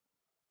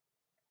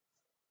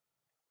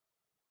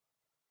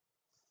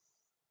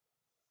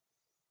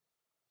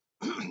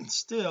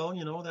 Still,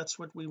 that's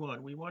what we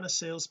want. We want a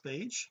sales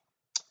page,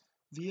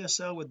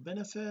 VSL with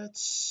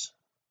benefits,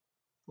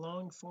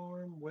 long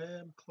form,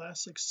 web,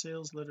 classic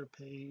sales letter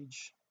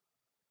page,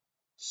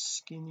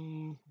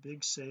 skinny,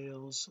 big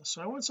sales.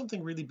 So I want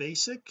something really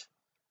basic,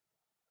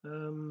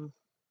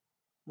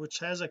 which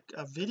has a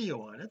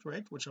video on it,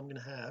 right, which I'm going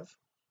to have.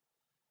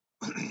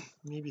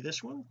 Maybe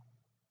this one.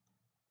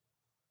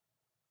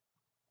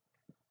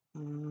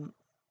 And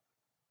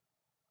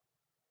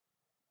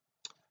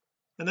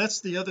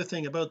that's the other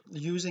thing about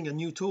using a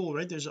new tool,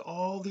 right? There's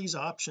all these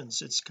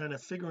options. It's kind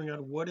of figuring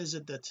out what is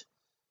it that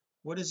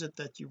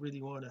you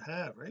really want to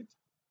have, right?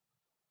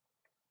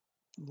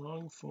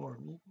 Long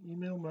form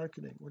email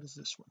marketing. What is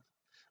this one?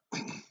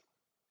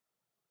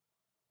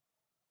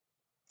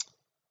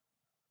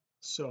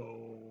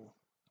 So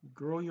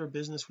grow your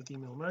business with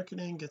email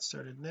marketing, get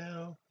started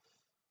now.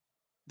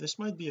 This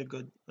might be a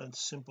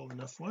simple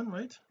enough one,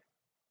 right?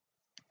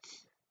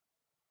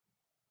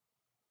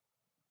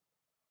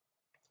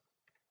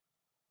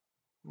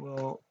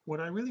 Well,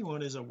 what I really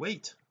want is a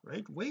wait,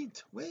 right?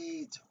 Wait,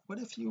 what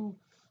if you,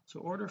 so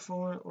order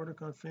form, order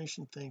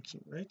confirmation, thank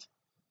you, right?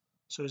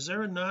 So is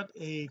there not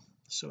a,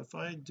 so if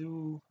I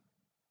do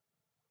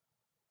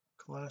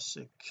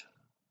classic,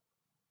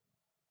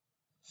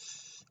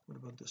 what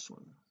about this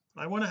one?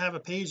 I want to have a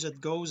page that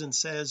goes and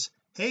says,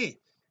 hey,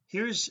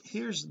 here's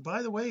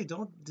by the way,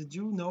 did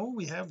you know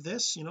we have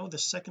this, the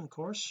second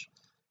course,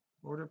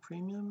 order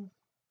premium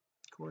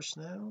course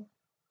now.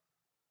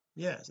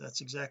 Yes,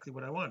 that's exactly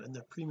what I want, and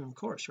the premium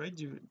course, right?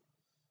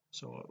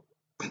 So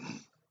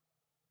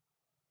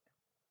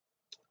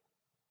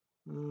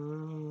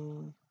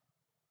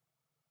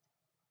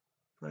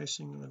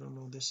pricing, I don't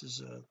know, this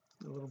is a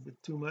little bit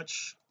too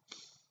much.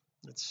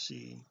 Let's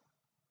see,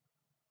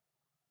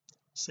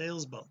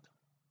 sales bump,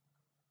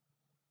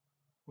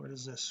 what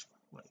is this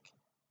like?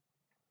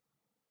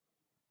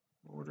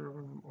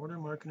 Order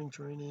marketing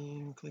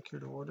training, click here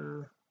to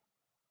order.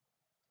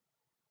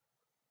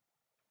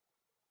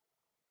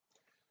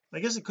 I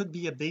guess it could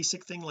be a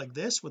basic thing like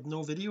this with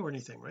no video or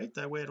anything, right?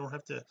 That way I don't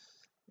have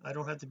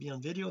to be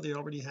on video, they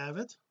already have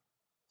it.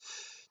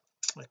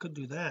 I could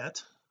do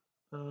that.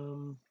 I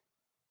don't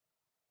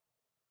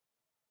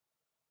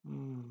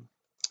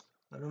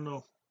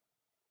know.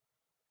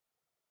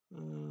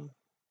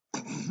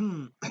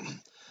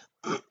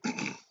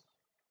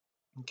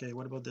 Okay,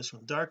 what about this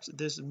one? Dark,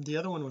 the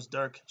other one was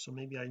dark, so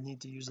maybe I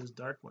need to use this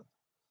dark one.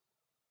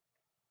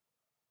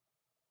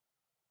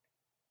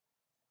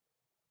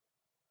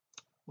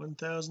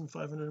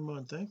 1,500 a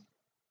month, eh?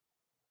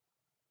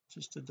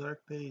 Just a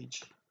dark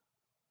page.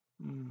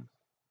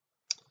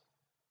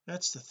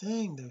 That's the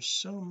thing, there's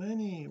so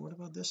many. What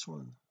about this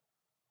one?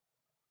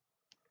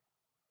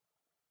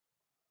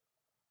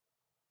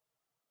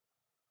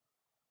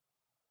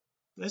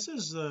 This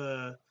is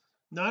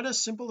not as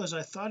simple as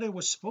I thought it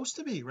was supposed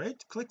to be, right?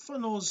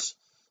 ClickFunnels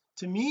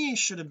to me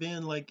should have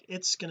been like,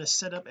 it's going to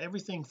set up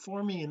everything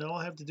for me and all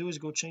I have to do is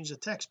go change the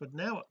text. But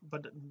now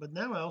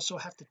I also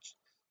have to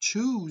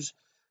choose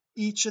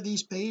each of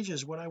these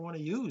pages what I want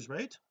to use,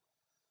 right?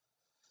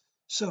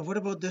 So what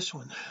about this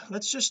one?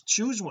 Let's just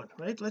choose one,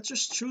 right? Let's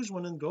just choose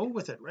one and go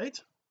with it, right?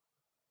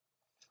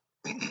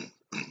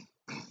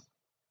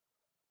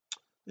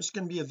 This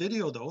can be a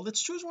video though.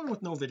 Let's choose one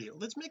with no video.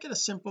 Let's make it a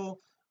simple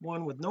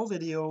one with no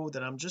video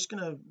that I'm just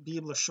going to be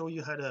able to show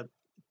you how to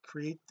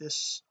create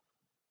this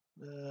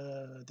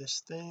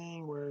this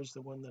thing. Where's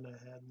the one that I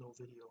had no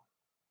video?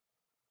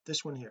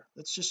 This one here.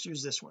 Let's just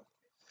use this one.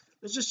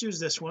 Let's just use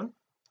this one,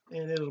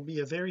 and it'll be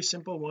a very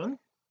simple one.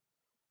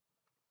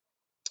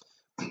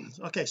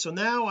 Okay, so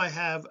now I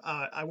have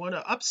I want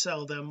to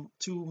upsell them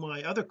to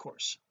my other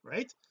course,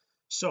 right?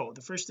 So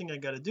the first thing I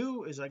got to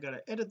do is I got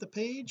to edit the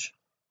page.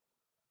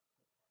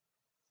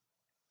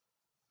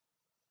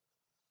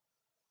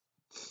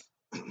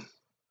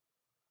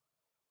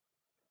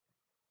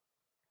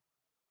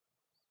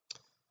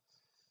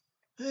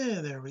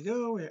 Hey, there we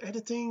go, we're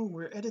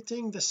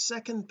editing the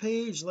second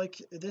page. Like,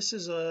 this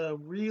is a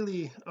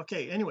really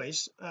okay.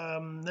 Anyways,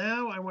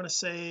 now I want to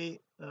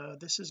say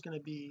this is going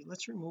to be,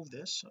 let's remove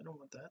this. I don't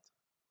want that.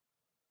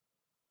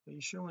 Are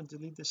you sure I want to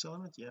delete this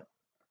element? Yeah.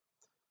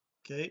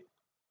 Okay.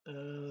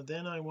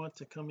 Then I want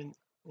to come in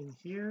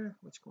here.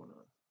 What's going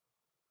on?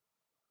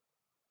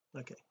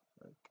 Okay,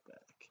 I'll go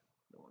back.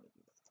 Don't want to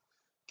do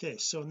that. Okay,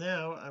 so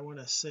now I want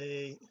to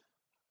say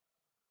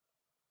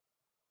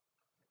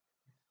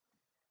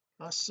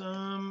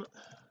awesome,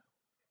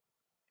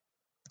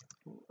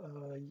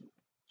 uh,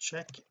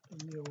 check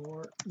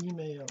your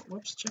email,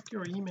 whoops, check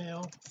your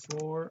email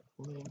for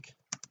link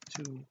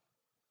to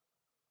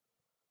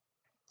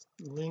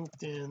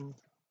LinkedIn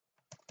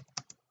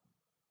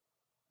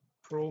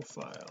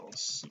profile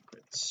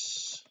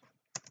secrets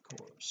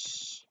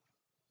course.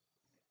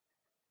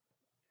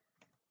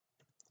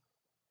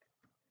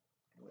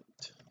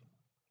 Wait,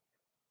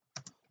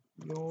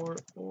 your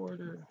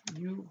order,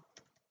 you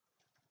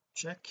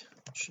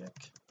check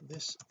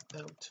this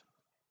out,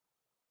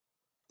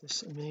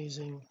 this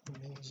amazing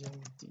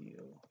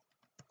deal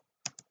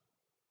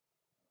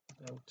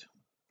out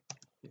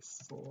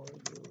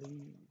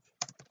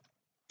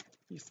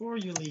before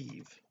you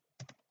leave,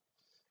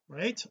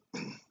 right?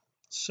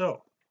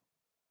 So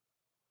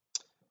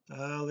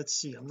let's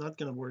see, I'm not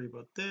going to worry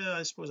about that.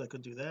 I suppose I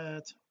could do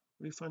that.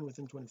 Refund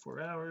within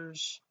 24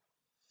 hours.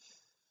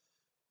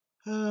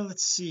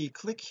 Let's see,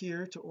 click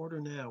here to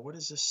order now. What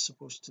is this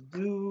supposed to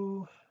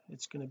do?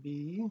 It's going to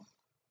be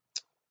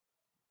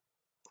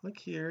click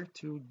here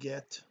to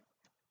get,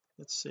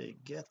 let's say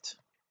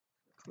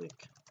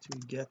click to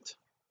get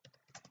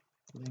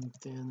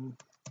LinkedIn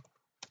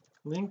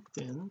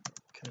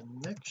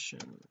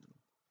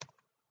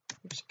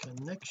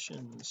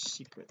connection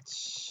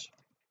secrets.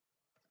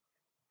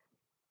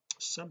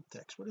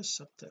 Subtext, what is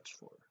subtext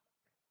for?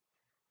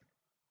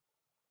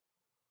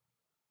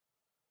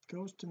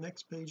 Goes to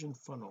next page in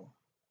funnel.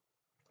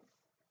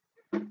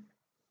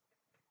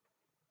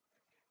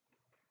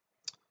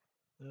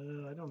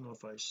 I don't know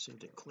if I say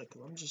to click.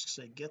 Let me just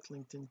say get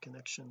LinkedIn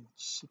connection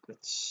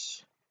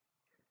secrets.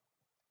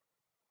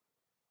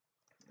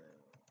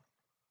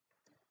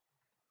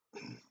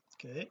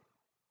 Okay,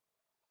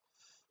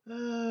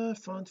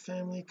 font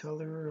family,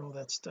 color, all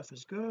that stuff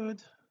is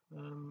good.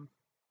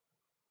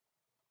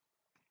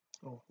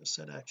 Oh, the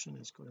set action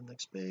is go to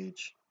next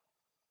page.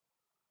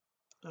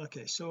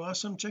 Okay, so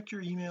awesome, check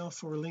your email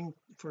for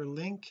a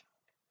link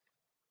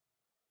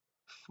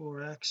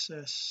for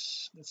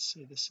access. Let's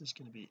say this is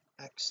going to be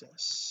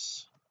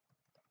access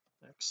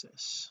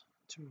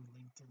to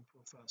LinkedIn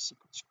profile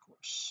secrets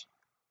course.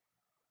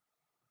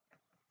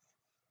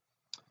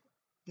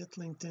 Get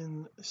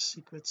LinkedIn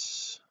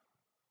secrets.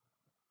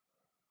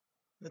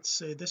 Let's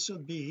say this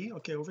would be,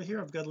 okay, over here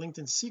I've got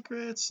LinkedIn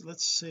secrets.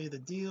 Let's say the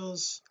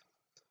deals,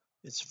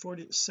 it's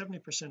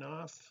 70%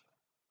 off.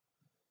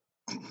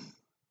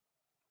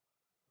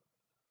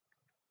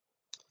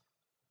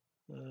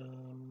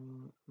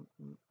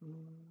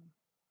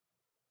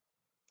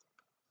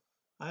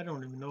 I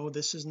don't even know,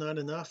 this is not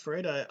enough,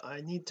 right?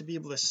 I need to be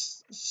able to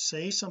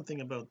say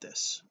something about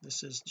this.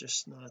 This is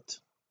just not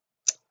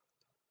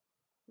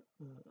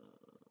uh,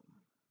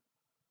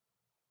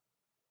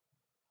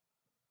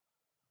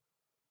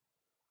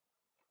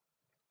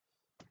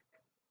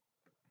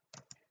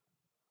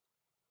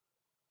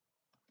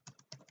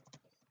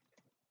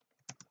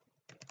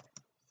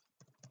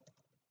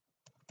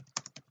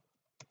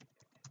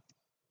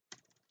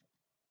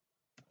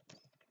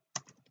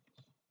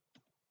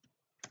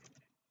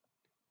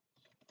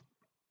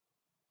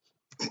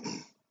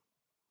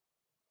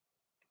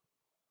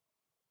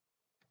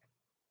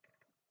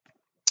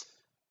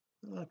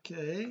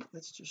 okay,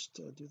 let's just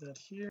do that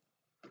here.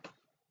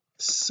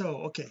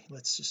 So okay,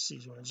 let's just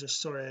see,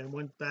 sorry, I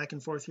went back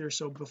and forth here.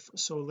 So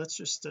let's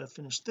just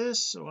finish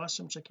this. So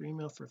awesome, check your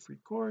email for a free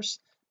course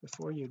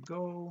before you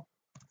go.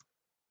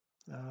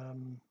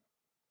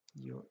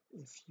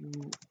 If you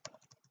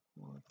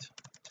want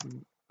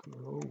to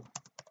grow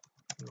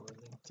your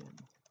LinkedIn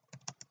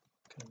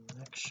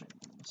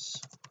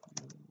connections,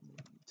 you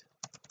need to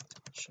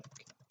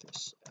check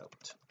this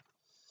out.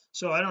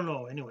 So I don't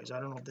know, anyways, I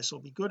don't know if this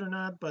will be good or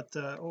not, but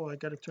oh, I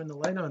got to turn the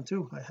light on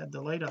too. I had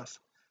the light off.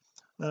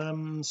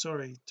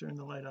 Sorry, turn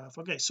the light off.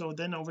 Okay, so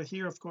then over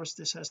here, of course,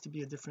 this has to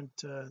be a different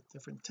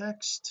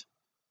text.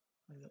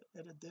 I gotta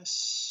edit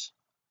this.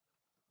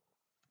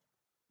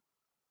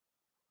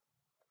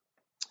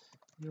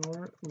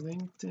 Your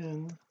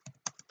LinkedIn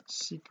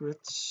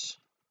secrets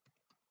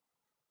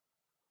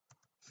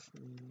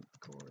free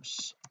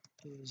course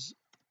is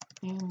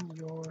in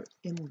your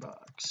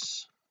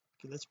inbox.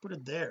 Okay, let's put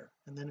it there,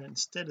 and then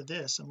instead of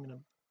this I'm going to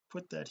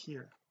put that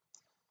here.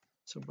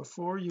 So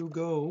before you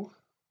go,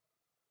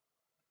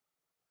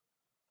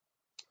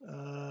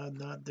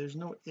 not, there's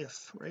no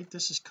if, right?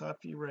 This is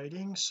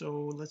copywriting,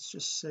 so let's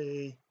just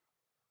say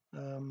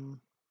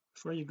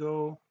before you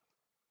go,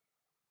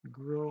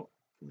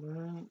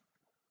 learn,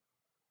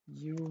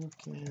 you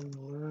can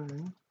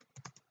learn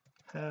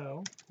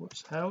how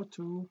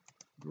to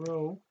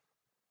grow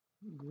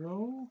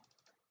grow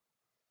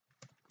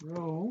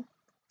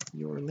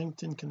your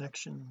LinkedIn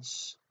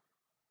connections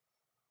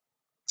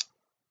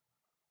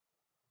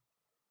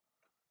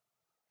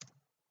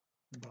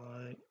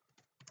by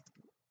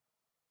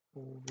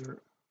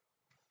over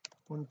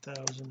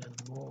 1,000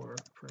 and more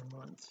per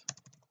month.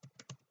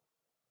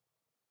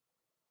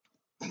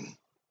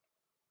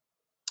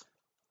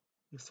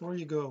 Before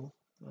you go,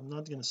 I'm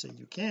not going to say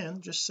you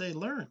can, just say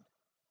learn.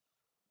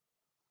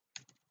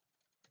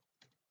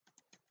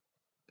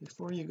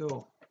 Before you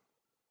go,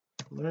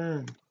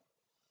 learn.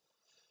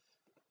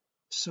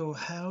 So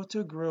how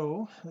to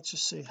grow, let's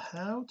just say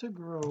how to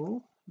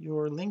grow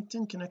your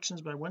LinkedIn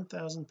connections by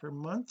 1,000 per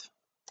month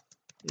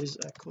is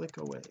a click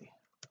away.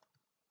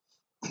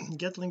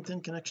 Get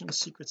LinkedIn connection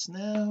secrets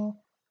now,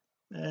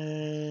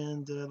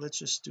 and let's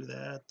just do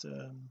that.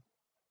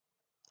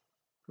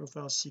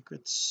 Profile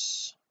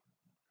secrets,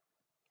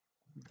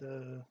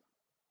 the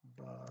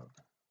Bob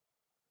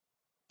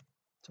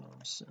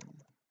Thompson.com.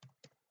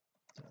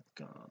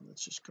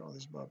 Let's just call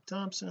this Bob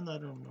Thompson. I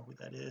don't know who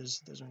that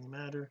is, it doesn't really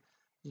matter.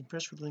 I was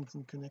impressed with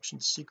LinkedIn connection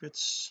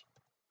secrets.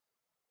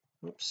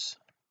 Whoops.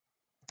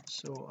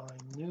 So I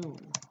knew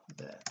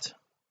that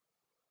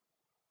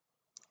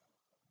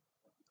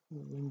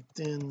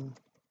LinkedIn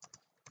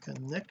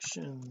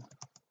connection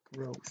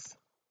growth,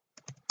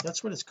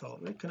 that's what it's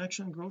called, right?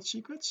 Connection growth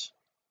secrets.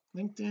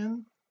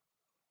 LinkedIn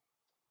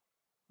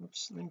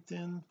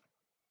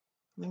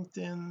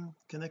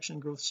connection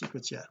growth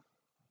secrets. Yeah,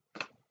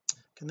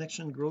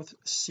 connection growth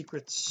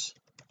secrets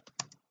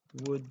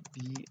would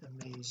be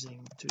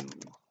amazing too.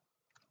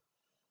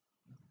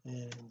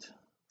 And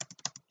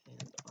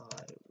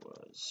I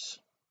was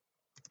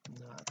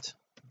not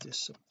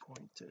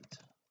disappointed.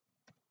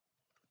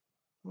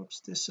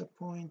 Whoops,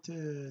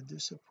 disappointed.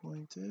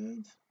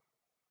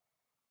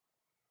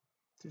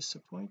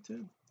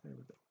 There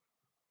we go.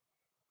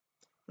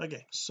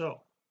 Okay,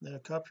 so the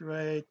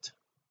copyright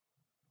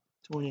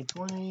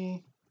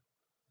 2020.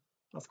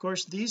 Of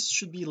course these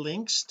should be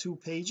links to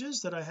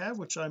pages that I have,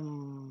 which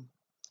I'm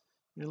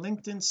your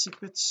LinkedIn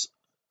secrets,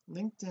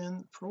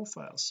 LinkedIn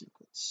profile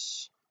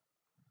secrets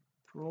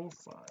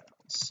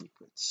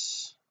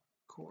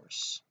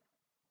course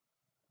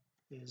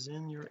is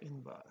in your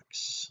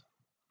inbox.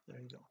 There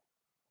you go,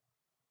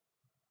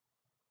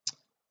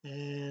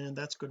 and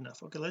that's good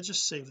enough. Okay, let's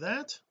just save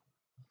that.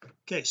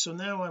 Okay, so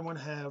now I want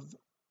to have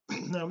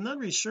now I'm not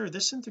really sure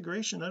this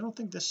integration, I don't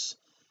think this,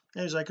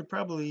 anyways, I could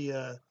probably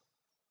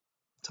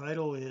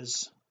title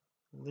is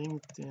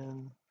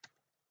LinkedIn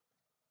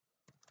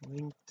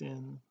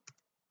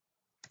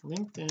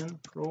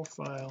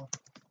profile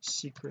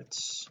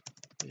secrets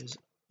is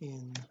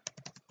in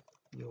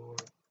your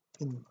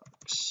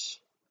inbox.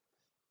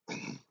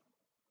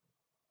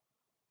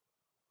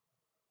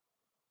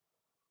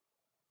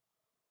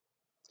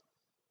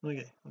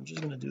 Okay, I'm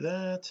just going to do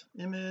that.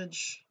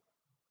 Image,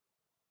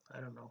 I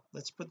don't know,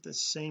 let's put the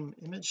same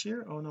image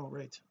here. Oh no,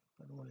 right,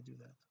 I don't want to do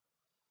that.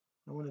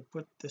 I want to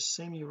put the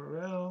same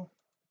URL.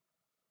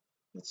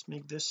 Let's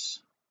make this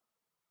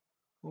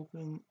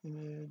open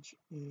image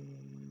in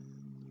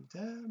new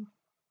tab.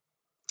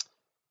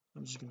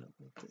 I'm just going to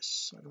make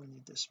this, I don't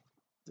need this,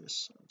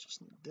 I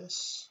just need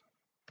this,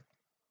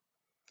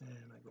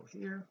 and I go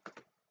here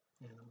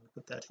and I'm going to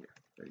put that here.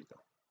 There you go.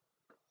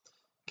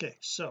 Okay,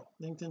 so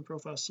LinkedIn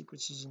profile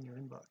secrets is in your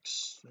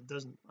inbox. It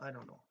doesn't, I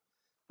don't know,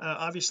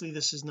 obviously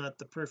this is not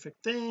the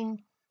perfect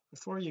thing.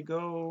 Before you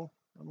go,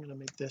 I'm going to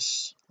make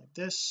this like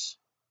this.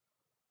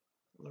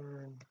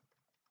 Learn,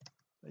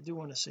 I do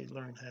want to say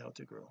learn how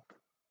to grow.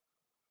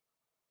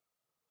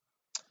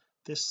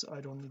 This, I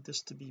don't need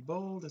this to be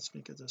bold, let's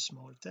make it a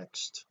smaller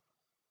text.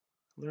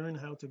 Learn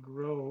how to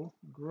grow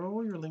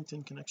your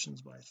LinkedIn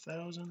connections by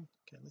 1,000.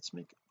 Okay, let's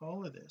make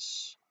all of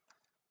this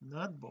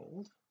not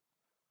bold,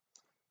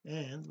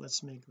 and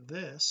let's make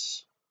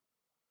this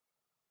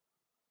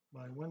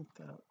by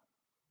 1,000.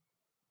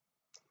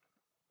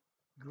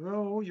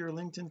 Grow your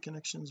LinkedIn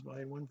connections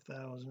by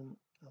 1,000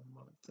 a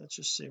month. Let's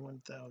just say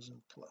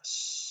 1,000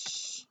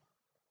 plus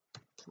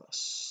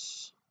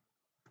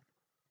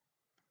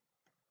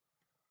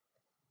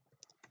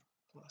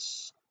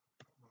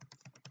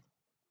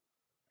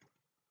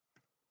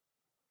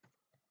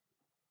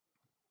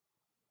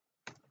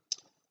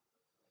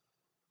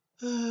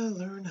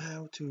learn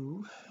how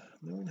to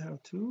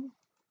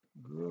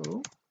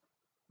grow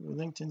your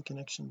LinkedIn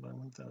connection by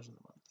 1,000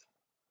 a month.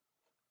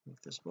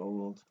 Make this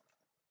bold.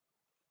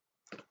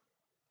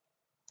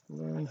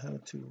 Learn how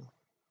to,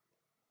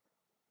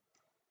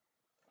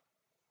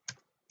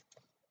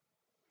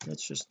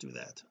 let's just do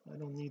that. I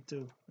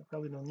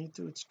probably don't need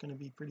to, it's going to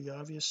be pretty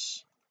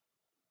obvious.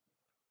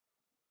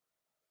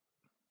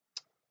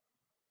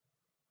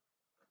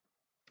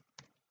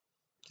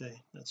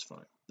 Okay, that's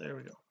fine, there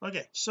we go.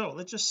 Okay, so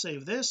let's just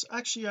save this.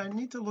 Actually I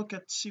need to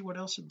see what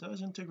else it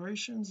does.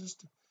 Integrations is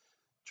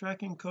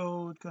tracking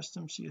code,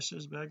 custom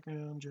CSS,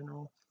 background,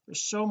 general.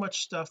 There's so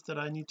much stuff that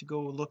I need to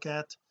go look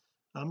at.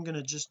 I'm going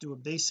to just do a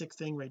basic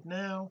thing right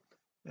now,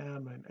 and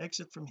I'm going to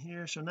exit from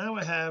here. So now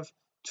I have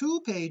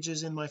 2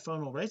 pages in my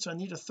funnel, right? So I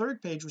need a third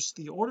page, which is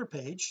the order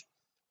page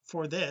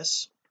for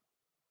this.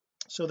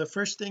 So the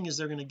first thing is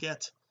they're going to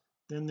get,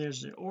 then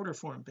there's the order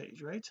form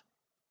page, right?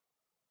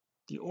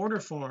 The order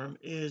form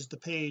is the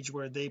page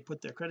where they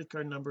put their credit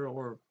card number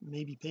or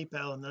maybe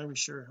PayPal. I'm not really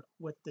sure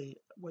what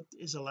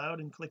is allowed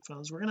in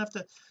ClickFunnels. We're gonna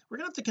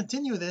have to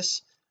continue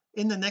this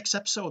in the next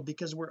episode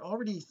because we're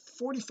already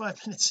 45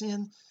 minutes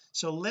in.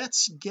 So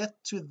let's get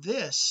to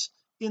this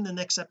in the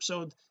next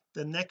episode,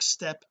 the next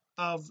step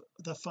of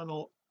the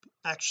funnel,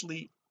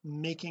 actually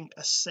making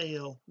a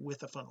sale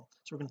with a funnel.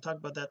 So we're going to talk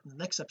about that in the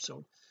next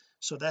episode.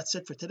 So that's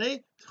it for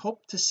today.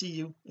 Hope to see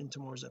you in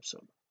tomorrow's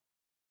episode.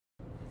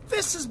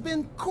 This has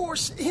been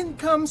Course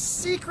Income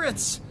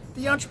Secrets,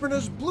 the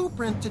entrepreneur's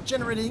blueprint to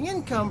generating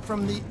income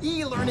from the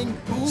e-learning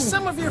boom.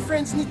 Some of your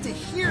friends need to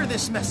hear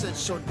this message,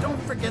 so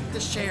don't forget to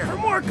share. For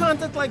more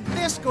content like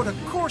this, go to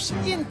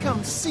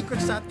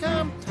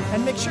CourseIncomeSecrets.com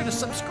and make sure to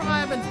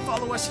subscribe and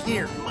follow us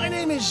here. My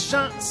name is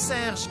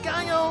Jean-Serge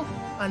Gagnon.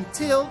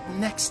 Until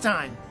next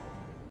time.